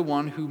death of the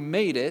one who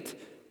made it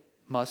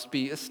must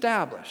be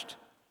established.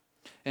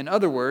 In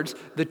other words,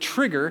 the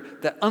trigger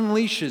that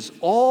unleashes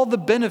all the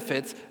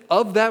benefits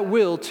of that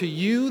will to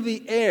you,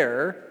 the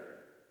heir,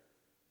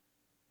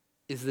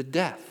 is the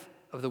death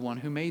of the one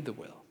who made the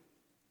will.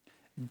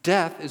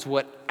 Death is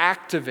what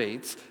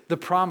activates the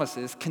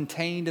promises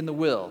contained in the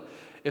will.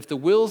 If the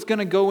will's going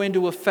to go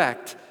into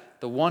effect,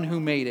 the one who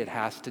made it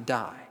has to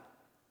die.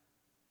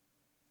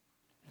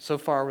 So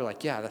far, we're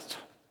like, yeah, that's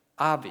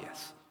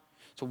obvious.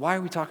 So why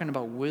are we talking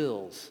about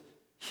wills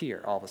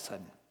here all of a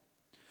sudden?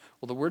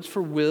 Well, the words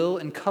for will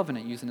and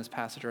covenant used in this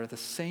passage are the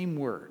same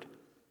word.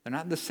 They're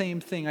not the same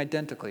thing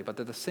identically, but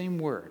they're the same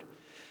word.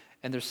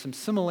 And there's some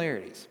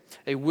similarities.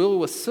 A will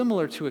was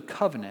similar to a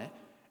covenant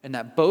in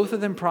that both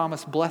of them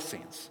promise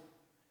blessings.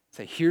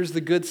 Say, here's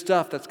the good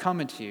stuff that's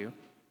coming to you.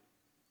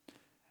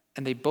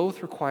 And they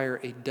both require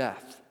a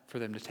death for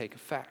them to take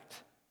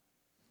effect.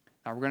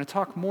 Now, we're going to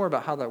talk more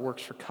about how that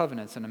works for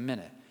covenants in a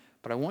minute,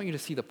 but I want you to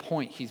see the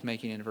point he's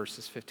making in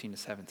verses 15 to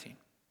 17.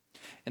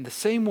 In the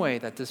same way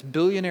that this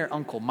billionaire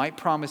uncle might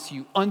promise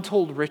you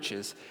untold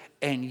riches,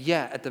 and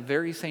yet at the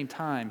very same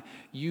time,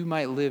 you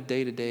might live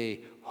day to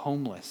day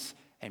homeless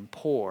and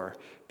poor,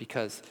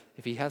 because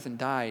if he hasn't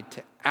died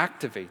to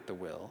activate the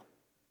will,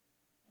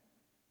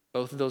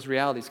 both of those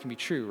realities can be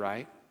true,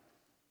 right?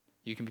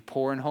 You can be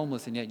poor and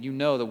homeless, and yet you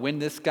know that when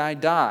this guy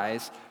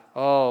dies,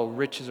 oh,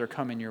 riches are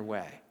coming your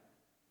way.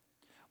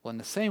 Well, in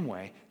the same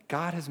way,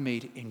 God has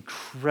made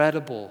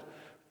incredible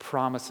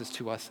promises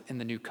to us in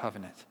the new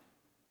covenant.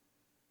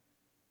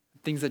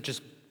 Things that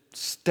just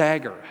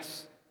stagger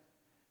us.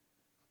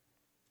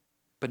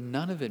 But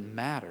none of it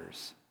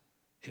matters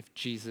if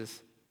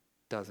Jesus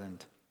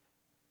doesn't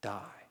die.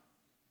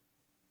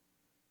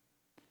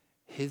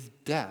 His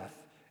death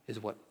is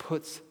what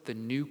puts the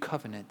new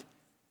covenant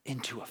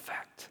into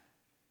effect.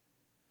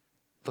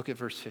 Look at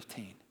verse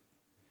 15.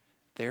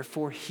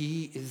 Therefore,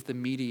 he is the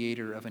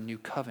mediator of a new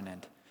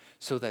covenant,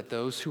 so that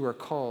those who are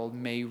called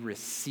may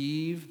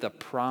receive the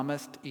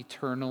promised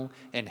eternal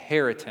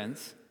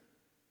inheritance.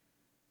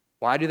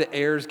 Why do the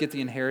heirs get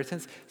the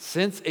inheritance?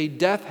 Since a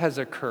death has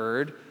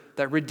occurred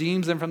that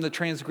redeems them from the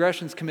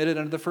transgressions committed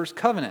under the first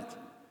covenant.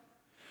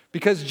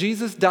 Because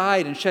Jesus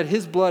died and shed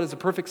his blood as a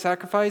perfect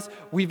sacrifice,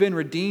 we've been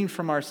redeemed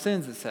from our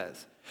sins, it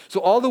says. So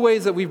all the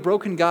ways that we've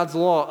broken God's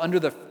law under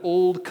the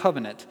old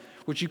covenant,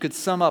 which you could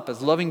sum up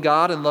as loving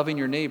God and loving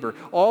your neighbor,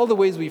 all the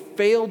ways we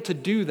failed to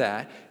do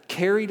that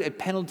carried a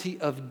penalty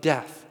of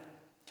death.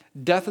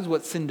 Death is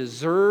what sin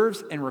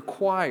deserves and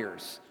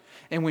requires.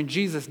 And when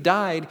Jesus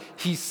died,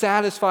 he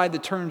satisfied the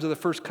terms of the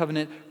first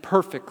covenant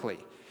perfectly.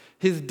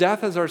 His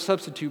death as our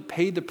substitute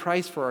paid the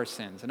price for our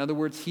sins. In other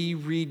words, he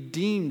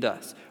redeemed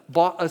us,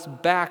 bought us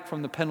back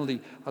from the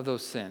penalty of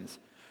those sins.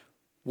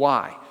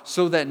 Why?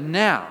 So that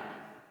now,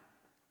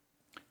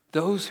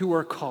 those who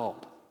are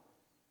called,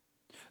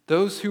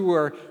 those who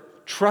are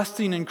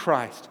trusting in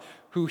Christ,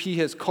 who he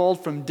has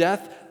called from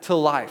death to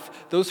life,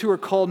 those who are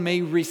called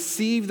may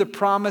receive the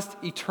promised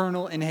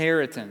eternal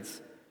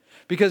inheritance.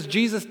 Because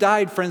Jesus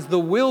died, friends, the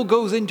will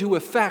goes into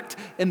effect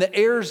and the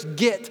heirs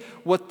get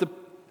what the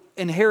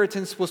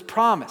inheritance was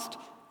promised.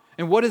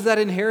 And what is that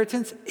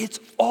inheritance? It's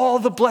all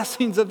the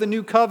blessings of the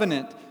new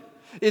covenant.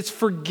 It's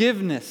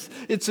forgiveness.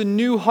 It's a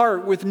new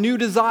heart with new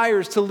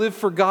desires to live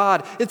for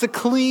God. It's a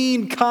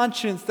clean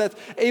conscience that's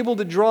able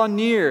to draw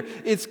near.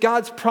 It's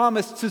God's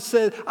promise to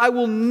say, I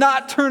will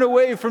not turn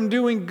away from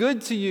doing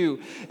good to you.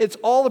 It's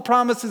all the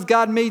promises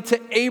God made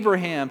to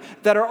Abraham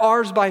that are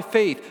ours by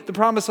faith. The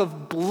promise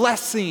of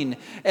blessing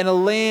and a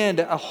land,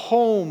 a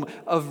home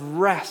of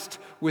rest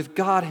with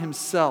God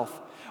himself.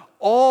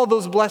 All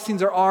those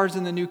blessings are ours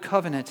in the new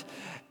covenant.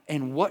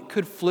 And what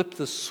could flip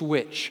the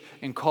switch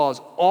and cause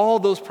all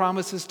those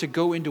promises to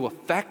go into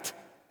effect?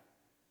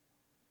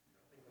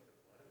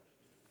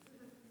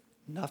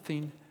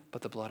 Nothing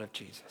but the blood of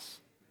Jesus.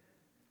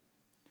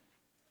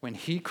 When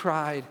he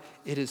cried,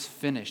 "It is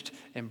finished,"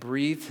 and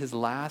breathed his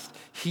last,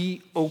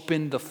 he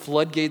opened the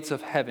floodgates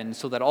of heaven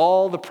so that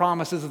all the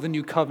promises of the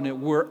new covenant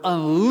were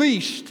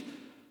unleashed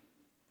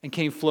and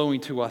came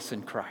flowing to us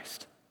in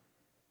Christ.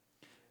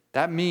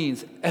 That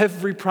means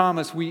every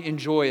promise we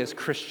enjoy as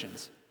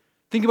Christians.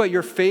 Think about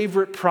your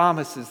favorite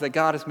promises that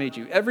God has made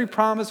you. Every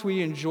promise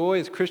we enjoy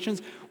as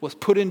Christians was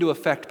put into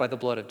effect by the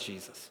blood of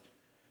Jesus,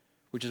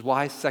 which is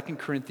why 2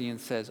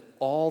 Corinthians says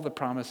all the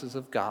promises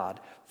of God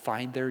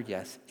find their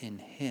yes in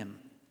him.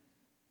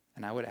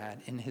 And I would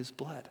add, in his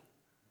blood.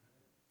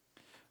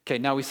 Okay,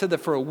 now we said that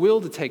for a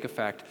will to take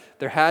effect,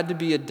 there had to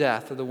be a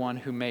death of the one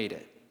who made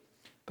it.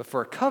 But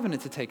for a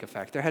covenant to take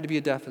effect, there had to be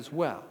a death as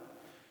well.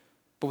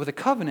 But with a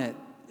covenant,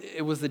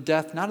 it was the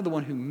death not of the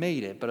one who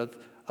made it, but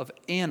of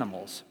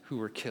animals who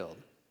were killed,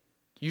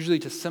 usually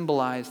to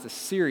symbolize the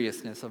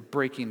seriousness of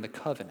breaking the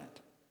covenant.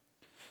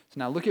 So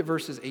now look at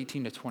verses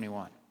 18 to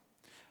 21.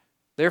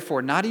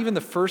 Therefore, not even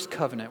the first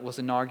covenant was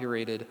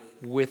inaugurated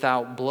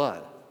without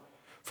blood.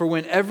 For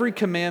when every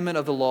commandment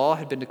of the law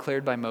had been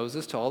declared by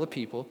Moses to all the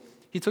people,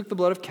 he took the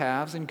blood of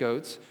calves and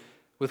goats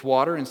with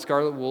water and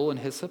scarlet wool and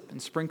hyssop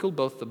and sprinkled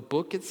both the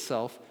book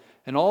itself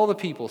and all the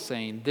people,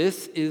 saying,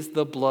 "This is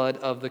the blood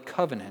of the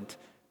covenant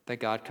that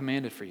God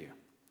commanded for you."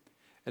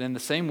 And in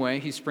the same way,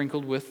 he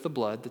sprinkled with the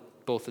blood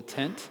both the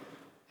tent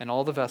and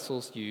all the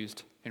vessels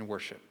used in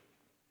worship.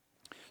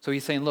 So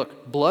he's saying,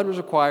 look, blood was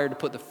required to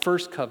put the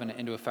first covenant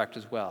into effect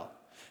as well.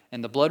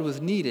 And the blood was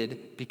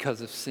needed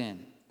because of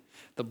sin.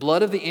 The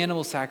blood of the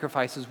animal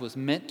sacrifices was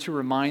meant to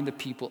remind the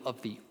people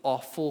of the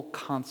awful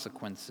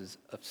consequences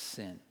of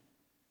sin.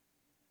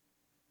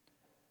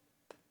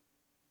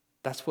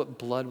 That's what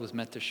blood was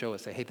meant to show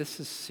us. Say, hey, this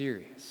is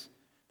serious.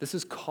 This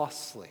is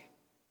costly.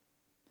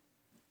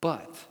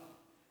 But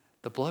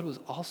the blood was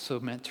also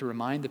meant to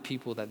remind the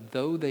people that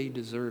though they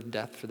deserved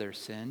death for their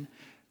sin,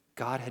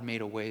 God had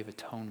made a way of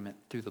atonement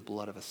through the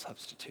blood of a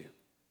substitute.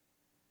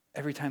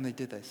 Every time they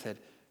did that, they said,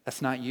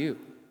 that's not you.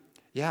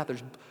 Yeah,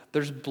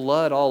 there's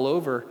blood all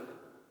over,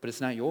 but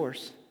it's not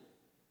yours.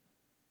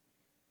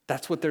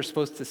 That's what they're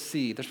supposed to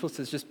see. They're supposed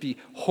to just be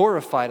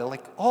horrified at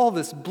like all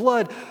this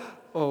blood.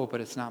 Oh,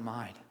 but it's not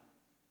mine.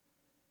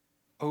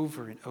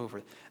 Over and over.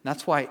 And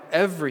that's why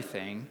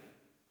everything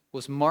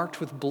was marked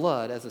with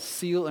blood as a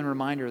seal and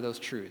reminder of those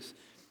truths.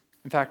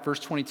 In fact, verse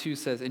 22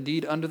 says,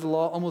 "Indeed, under the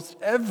law, almost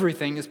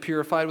everything is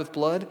purified with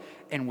blood,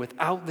 and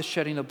without the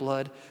shedding of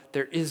blood,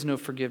 there is no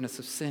forgiveness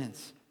of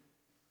sins."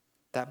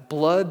 That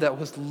blood that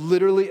was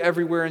literally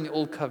everywhere in the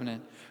Old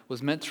Covenant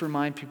was meant to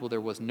remind people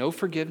there was no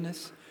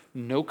forgiveness,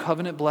 no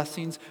covenant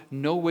blessings,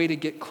 no way to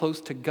get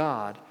close to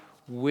God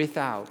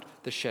without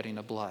the shedding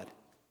of blood.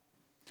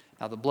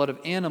 Now, the blood of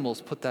animals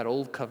put that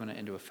Old Covenant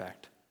into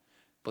effect,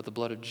 but the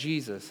blood of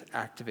Jesus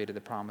activated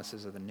the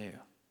promises of the new.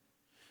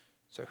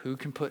 So what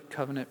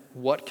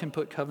can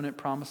put covenant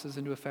promises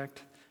into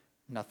effect?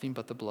 Nothing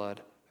but the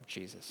blood of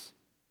Jesus.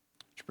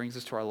 Which brings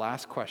us to our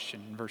last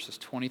question in verses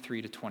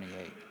 23 to 28.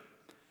 We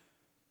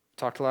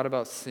talked a lot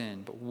about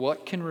sin, but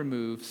what can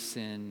remove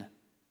sin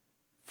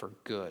for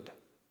good?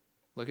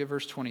 Look at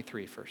verse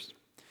 23 first.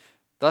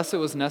 "Thus it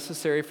was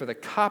necessary for the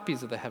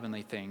copies of the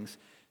heavenly things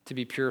to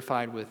be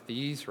purified with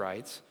these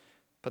rites,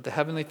 but the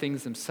heavenly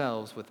things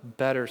themselves with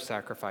better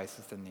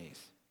sacrifices than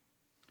these."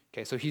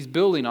 Okay, so he's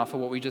building off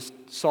of what we just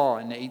saw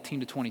in 18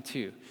 to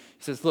 22.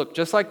 He says, look,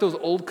 just like those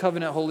old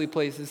covenant holy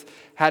places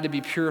had to be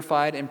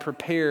purified and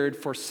prepared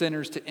for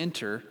sinners to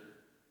enter,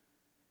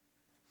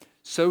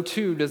 so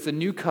too does the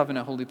new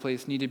covenant holy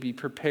place need to be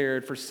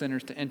prepared for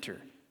sinners to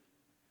enter.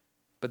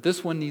 But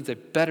this one needs a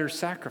better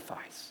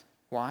sacrifice.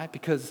 Why?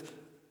 Because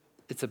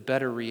it's a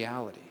better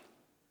reality.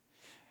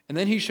 And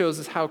then he shows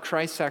us how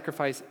Christ's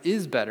sacrifice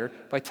is better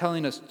by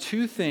telling us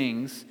two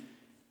things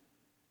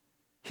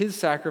his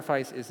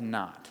sacrifice is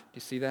not. Do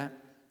you see that?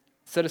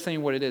 Instead of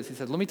saying what it is, he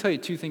said, let me tell you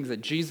two things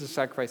that Jesus'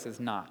 sacrifice is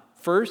not.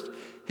 First,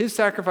 his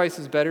sacrifice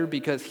is better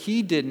because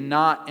he did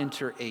not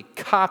enter a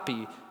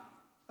copy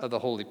of the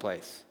holy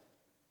place,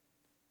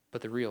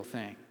 but the real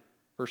thing.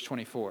 Verse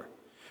 24.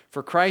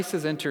 "For Christ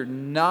has entered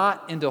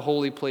not into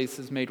holy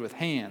places made with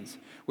hands,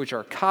 which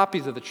are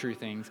copies of the true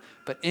things,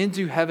 but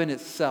into heaven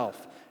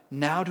itself,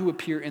 now to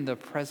appear in the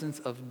presence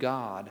of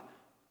God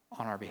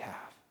on our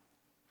behalf."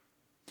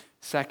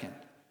 Second,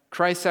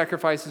 Christ's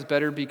sacrifice is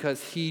better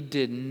because he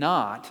did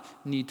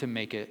not need to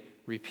make it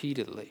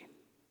repeatedly.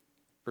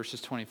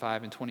 Verses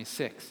 25 and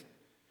 26.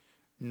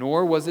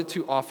 "Nor was it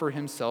to offer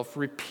himself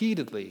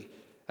repeatedly,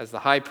 as the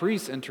high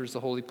priest enters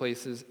the holy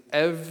places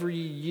every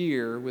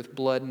year with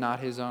blood not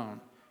his own.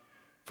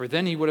 For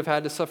then he would have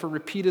had to suffer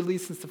repeatedly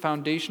since the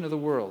foundation of the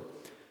world.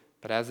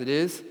 But as it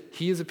is,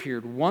 he has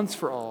appeared once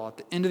for all at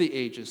the end of the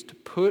ages to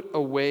put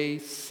away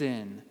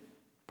sin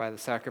by the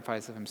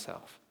sacrifice of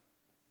himself."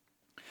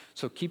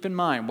 So keep in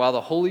mind, while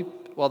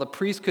the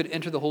priest could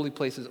enter the holy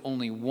places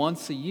only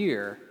once a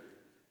year,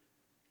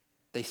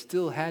 they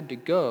still had to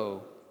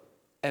go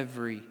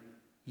every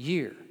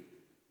year,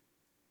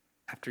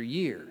 after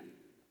year,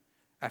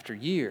 after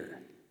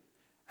year,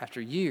 after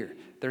year.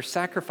 Their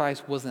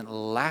sacrifice wasn't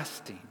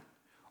lasting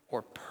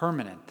or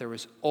permanent. There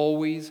was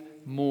always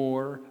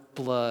more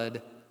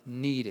blood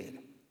needed.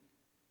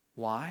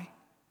 Why?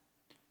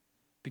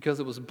 Because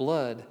it was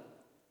blood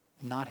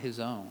not his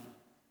own.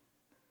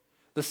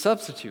 The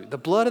substitute, the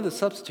blood of the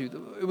substitute,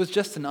 it was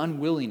just an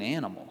unwilling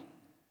animal.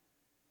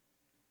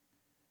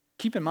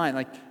 Keep in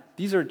mind,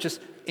 these are just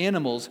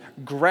animals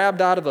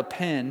grabbed out of a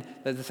pen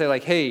that they say,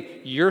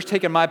 hey, you're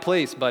taking my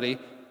place, buddy.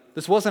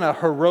 This wasn't a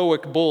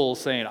heroic bull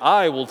saying,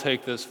 I will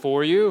take this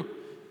for you,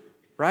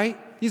 right?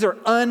 These are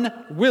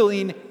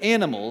unwilling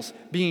animals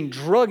being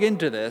drug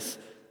into this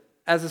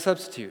as a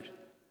substitute.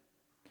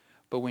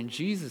 But when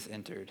Jesus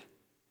entered,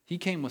 he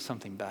came with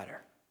something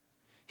better.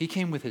 He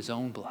came with his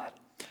own blood.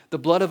 The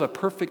blood of a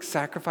perfect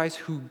sacrifice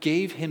who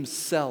gave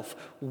himself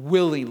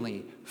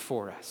willingly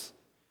for us.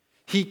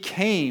 He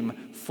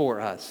came for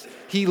us.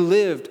 He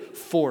lived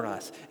for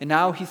us. And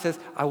now he says,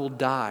 I will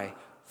die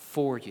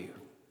for you.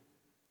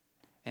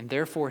 And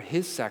therefore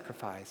his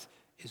sacrifice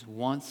is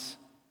once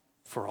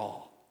for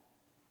all.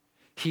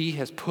 He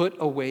has put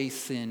away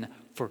sin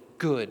for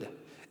good.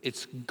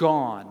 It's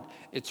gone.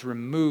 It's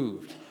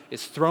removed.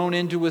 It's thrown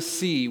into a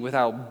sea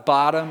without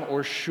bottom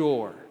or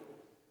shore.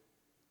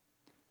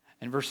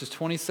 And verses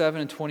 27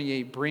 and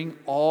 28 bring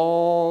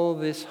all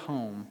this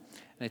home,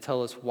 and they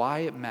tell us why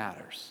it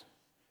matters.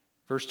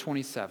 Verse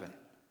 27,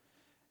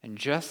 "And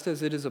just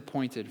as it is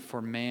appointed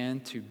for man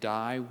to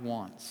die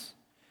once,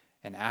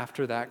 and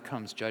after that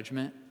comes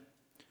judgment,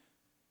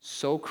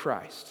 so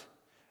Christ,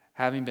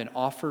 having been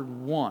offered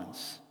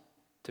once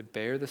to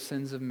bear the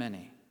sins of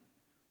many,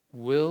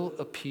 will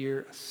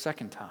appear a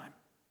second time,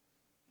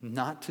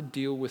 not to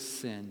deal with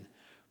sin,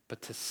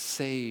 but to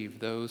save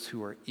those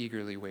who are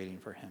eagerly waiting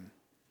for him."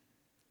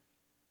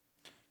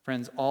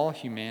 Friends, all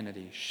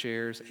humanity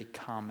shares a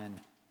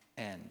common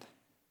end.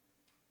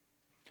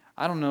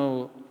 I don't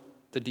know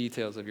the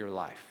details of your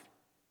life.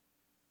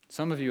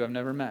 Some of you I've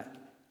never met.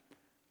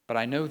 But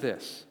I know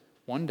this: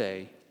 one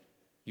day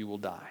you will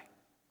die.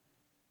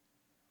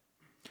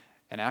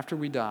 And after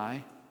we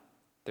die,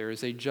 there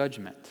is a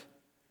judgment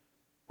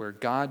where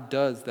God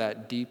does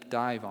that deep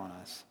dive on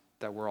us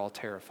that we're all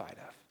terrified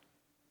of,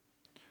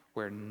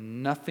 where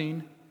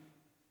nothing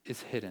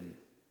is hidden.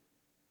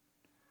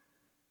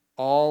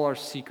 All our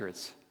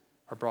secrets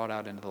are brought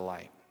out into the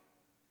light.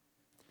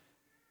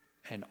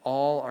 and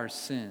all our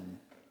sin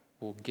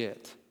will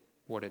get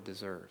what it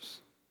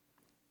deserves.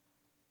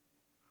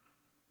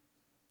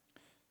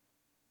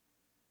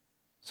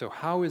 So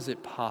how is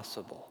it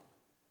possible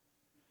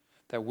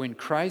that when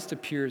Christ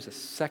appears a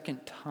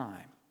second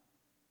time,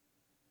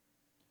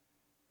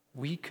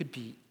 we could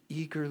be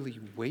eagerly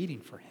waiting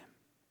for him?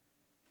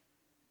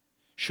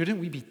 Shouldn't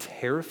we be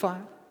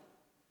terrified?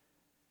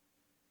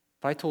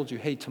 If I told you,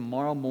 hey,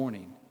 tomorrow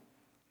morning,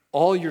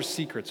 all your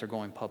secrets are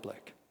going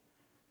public,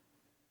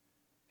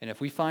 and if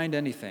we find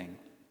anything,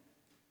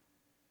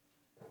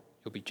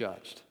 you'll be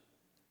judged.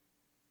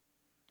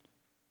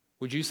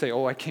 Would you say,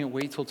 oh, I can't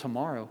wait till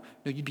tomorrow?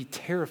 No, you'd be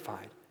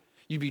terrified.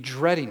 You'd be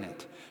dreading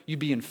it. You'd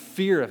be in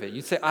fear of it.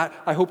 You'd say,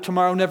 I hope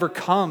tomorrow never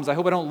comes. I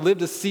hope I don't live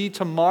to see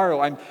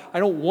tomorrow. I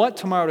don't want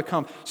tomorrow to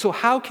come. So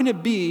how can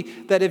it be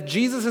that if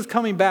Jesus is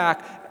coming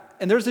back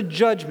and there's a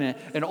judgment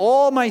and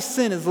all my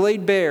sin is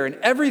laid bare and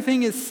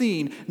everything is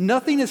seen,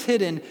 nothing is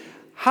hidden,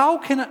 how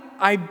can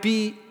I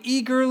be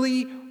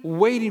eagerly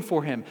waiting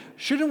for him?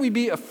 Shouldn't we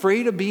be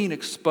afraid of being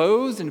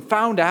exposed and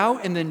found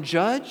out and then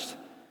judged?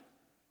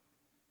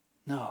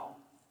 No.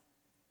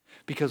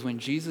 Because when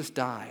Jesus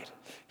died,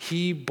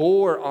 he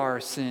bore our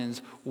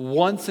sins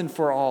once and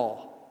for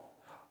all.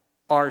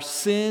 Our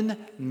sin,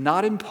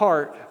 not in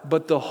part,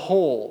 but the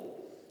whole,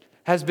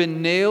 has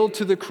been nailed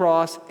to the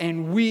cross,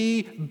 and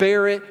we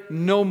bear it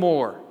no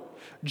more.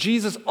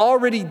 Jesus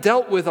already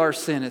dealt with our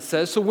sin, it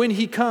says. So when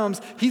he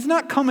comes, he's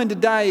not coming to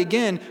die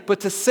again, but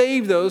to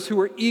save those who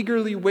are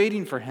eagerly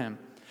waiting for him.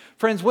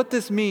 Friends, what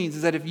this means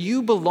is that if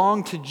you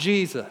belong to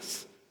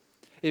Jesus,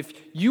 if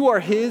you are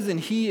his and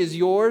he is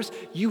yours,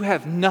 you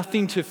have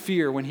nothing to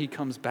fear when he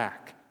comes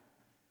back.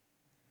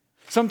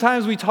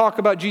 Sometimes we talk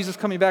about Jesus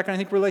coming back and I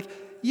think we're like,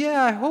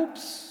 yeah, I hope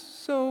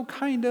so,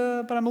 kind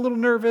of, but I'm a little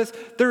nervous.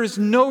 There is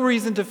no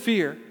reason to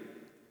fear.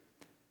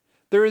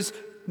 There is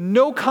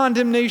no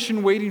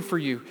condemnation waiting for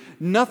you.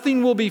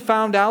 Nothing will be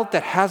found out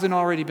that hasn't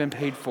already been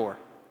paid for.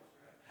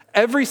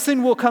 Every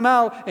sin will come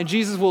out and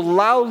Jesus will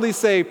loudly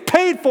say,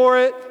 paid for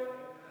it.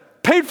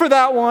 Paid for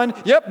that one.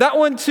 Yep, that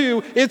one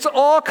too. It's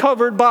all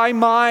covered by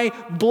my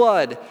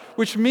blood,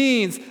 which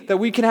means that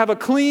we can have a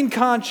clean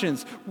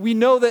conscience. We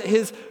know that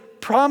his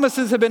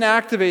promises have been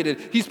activated.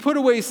 He's put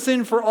away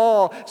sin for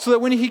all, so that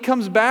when he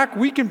comes back,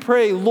 we can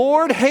pray,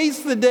 Lord,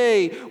 haste the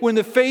day when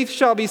the faith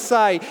shall be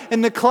sight,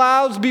 and the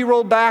clouds be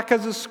rolled back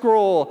as a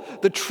scroll.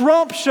 The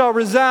trump shall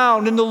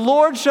resound, and the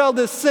Lord shall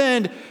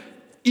descend.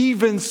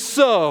 Even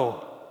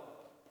so,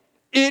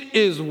 it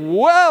is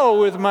well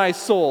with my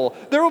soul.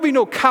 There will be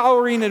no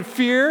cowering and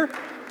fear.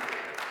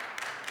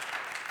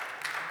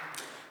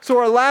 So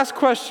our last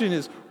question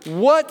is,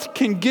 what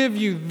can give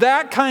you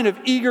that kind of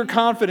eager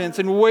confidence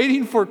in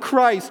waiting for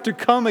Christ to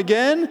come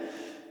again?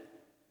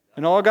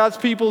 And all God's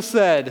people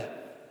said,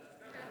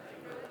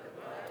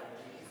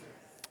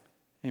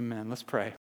 amen. Let's pray.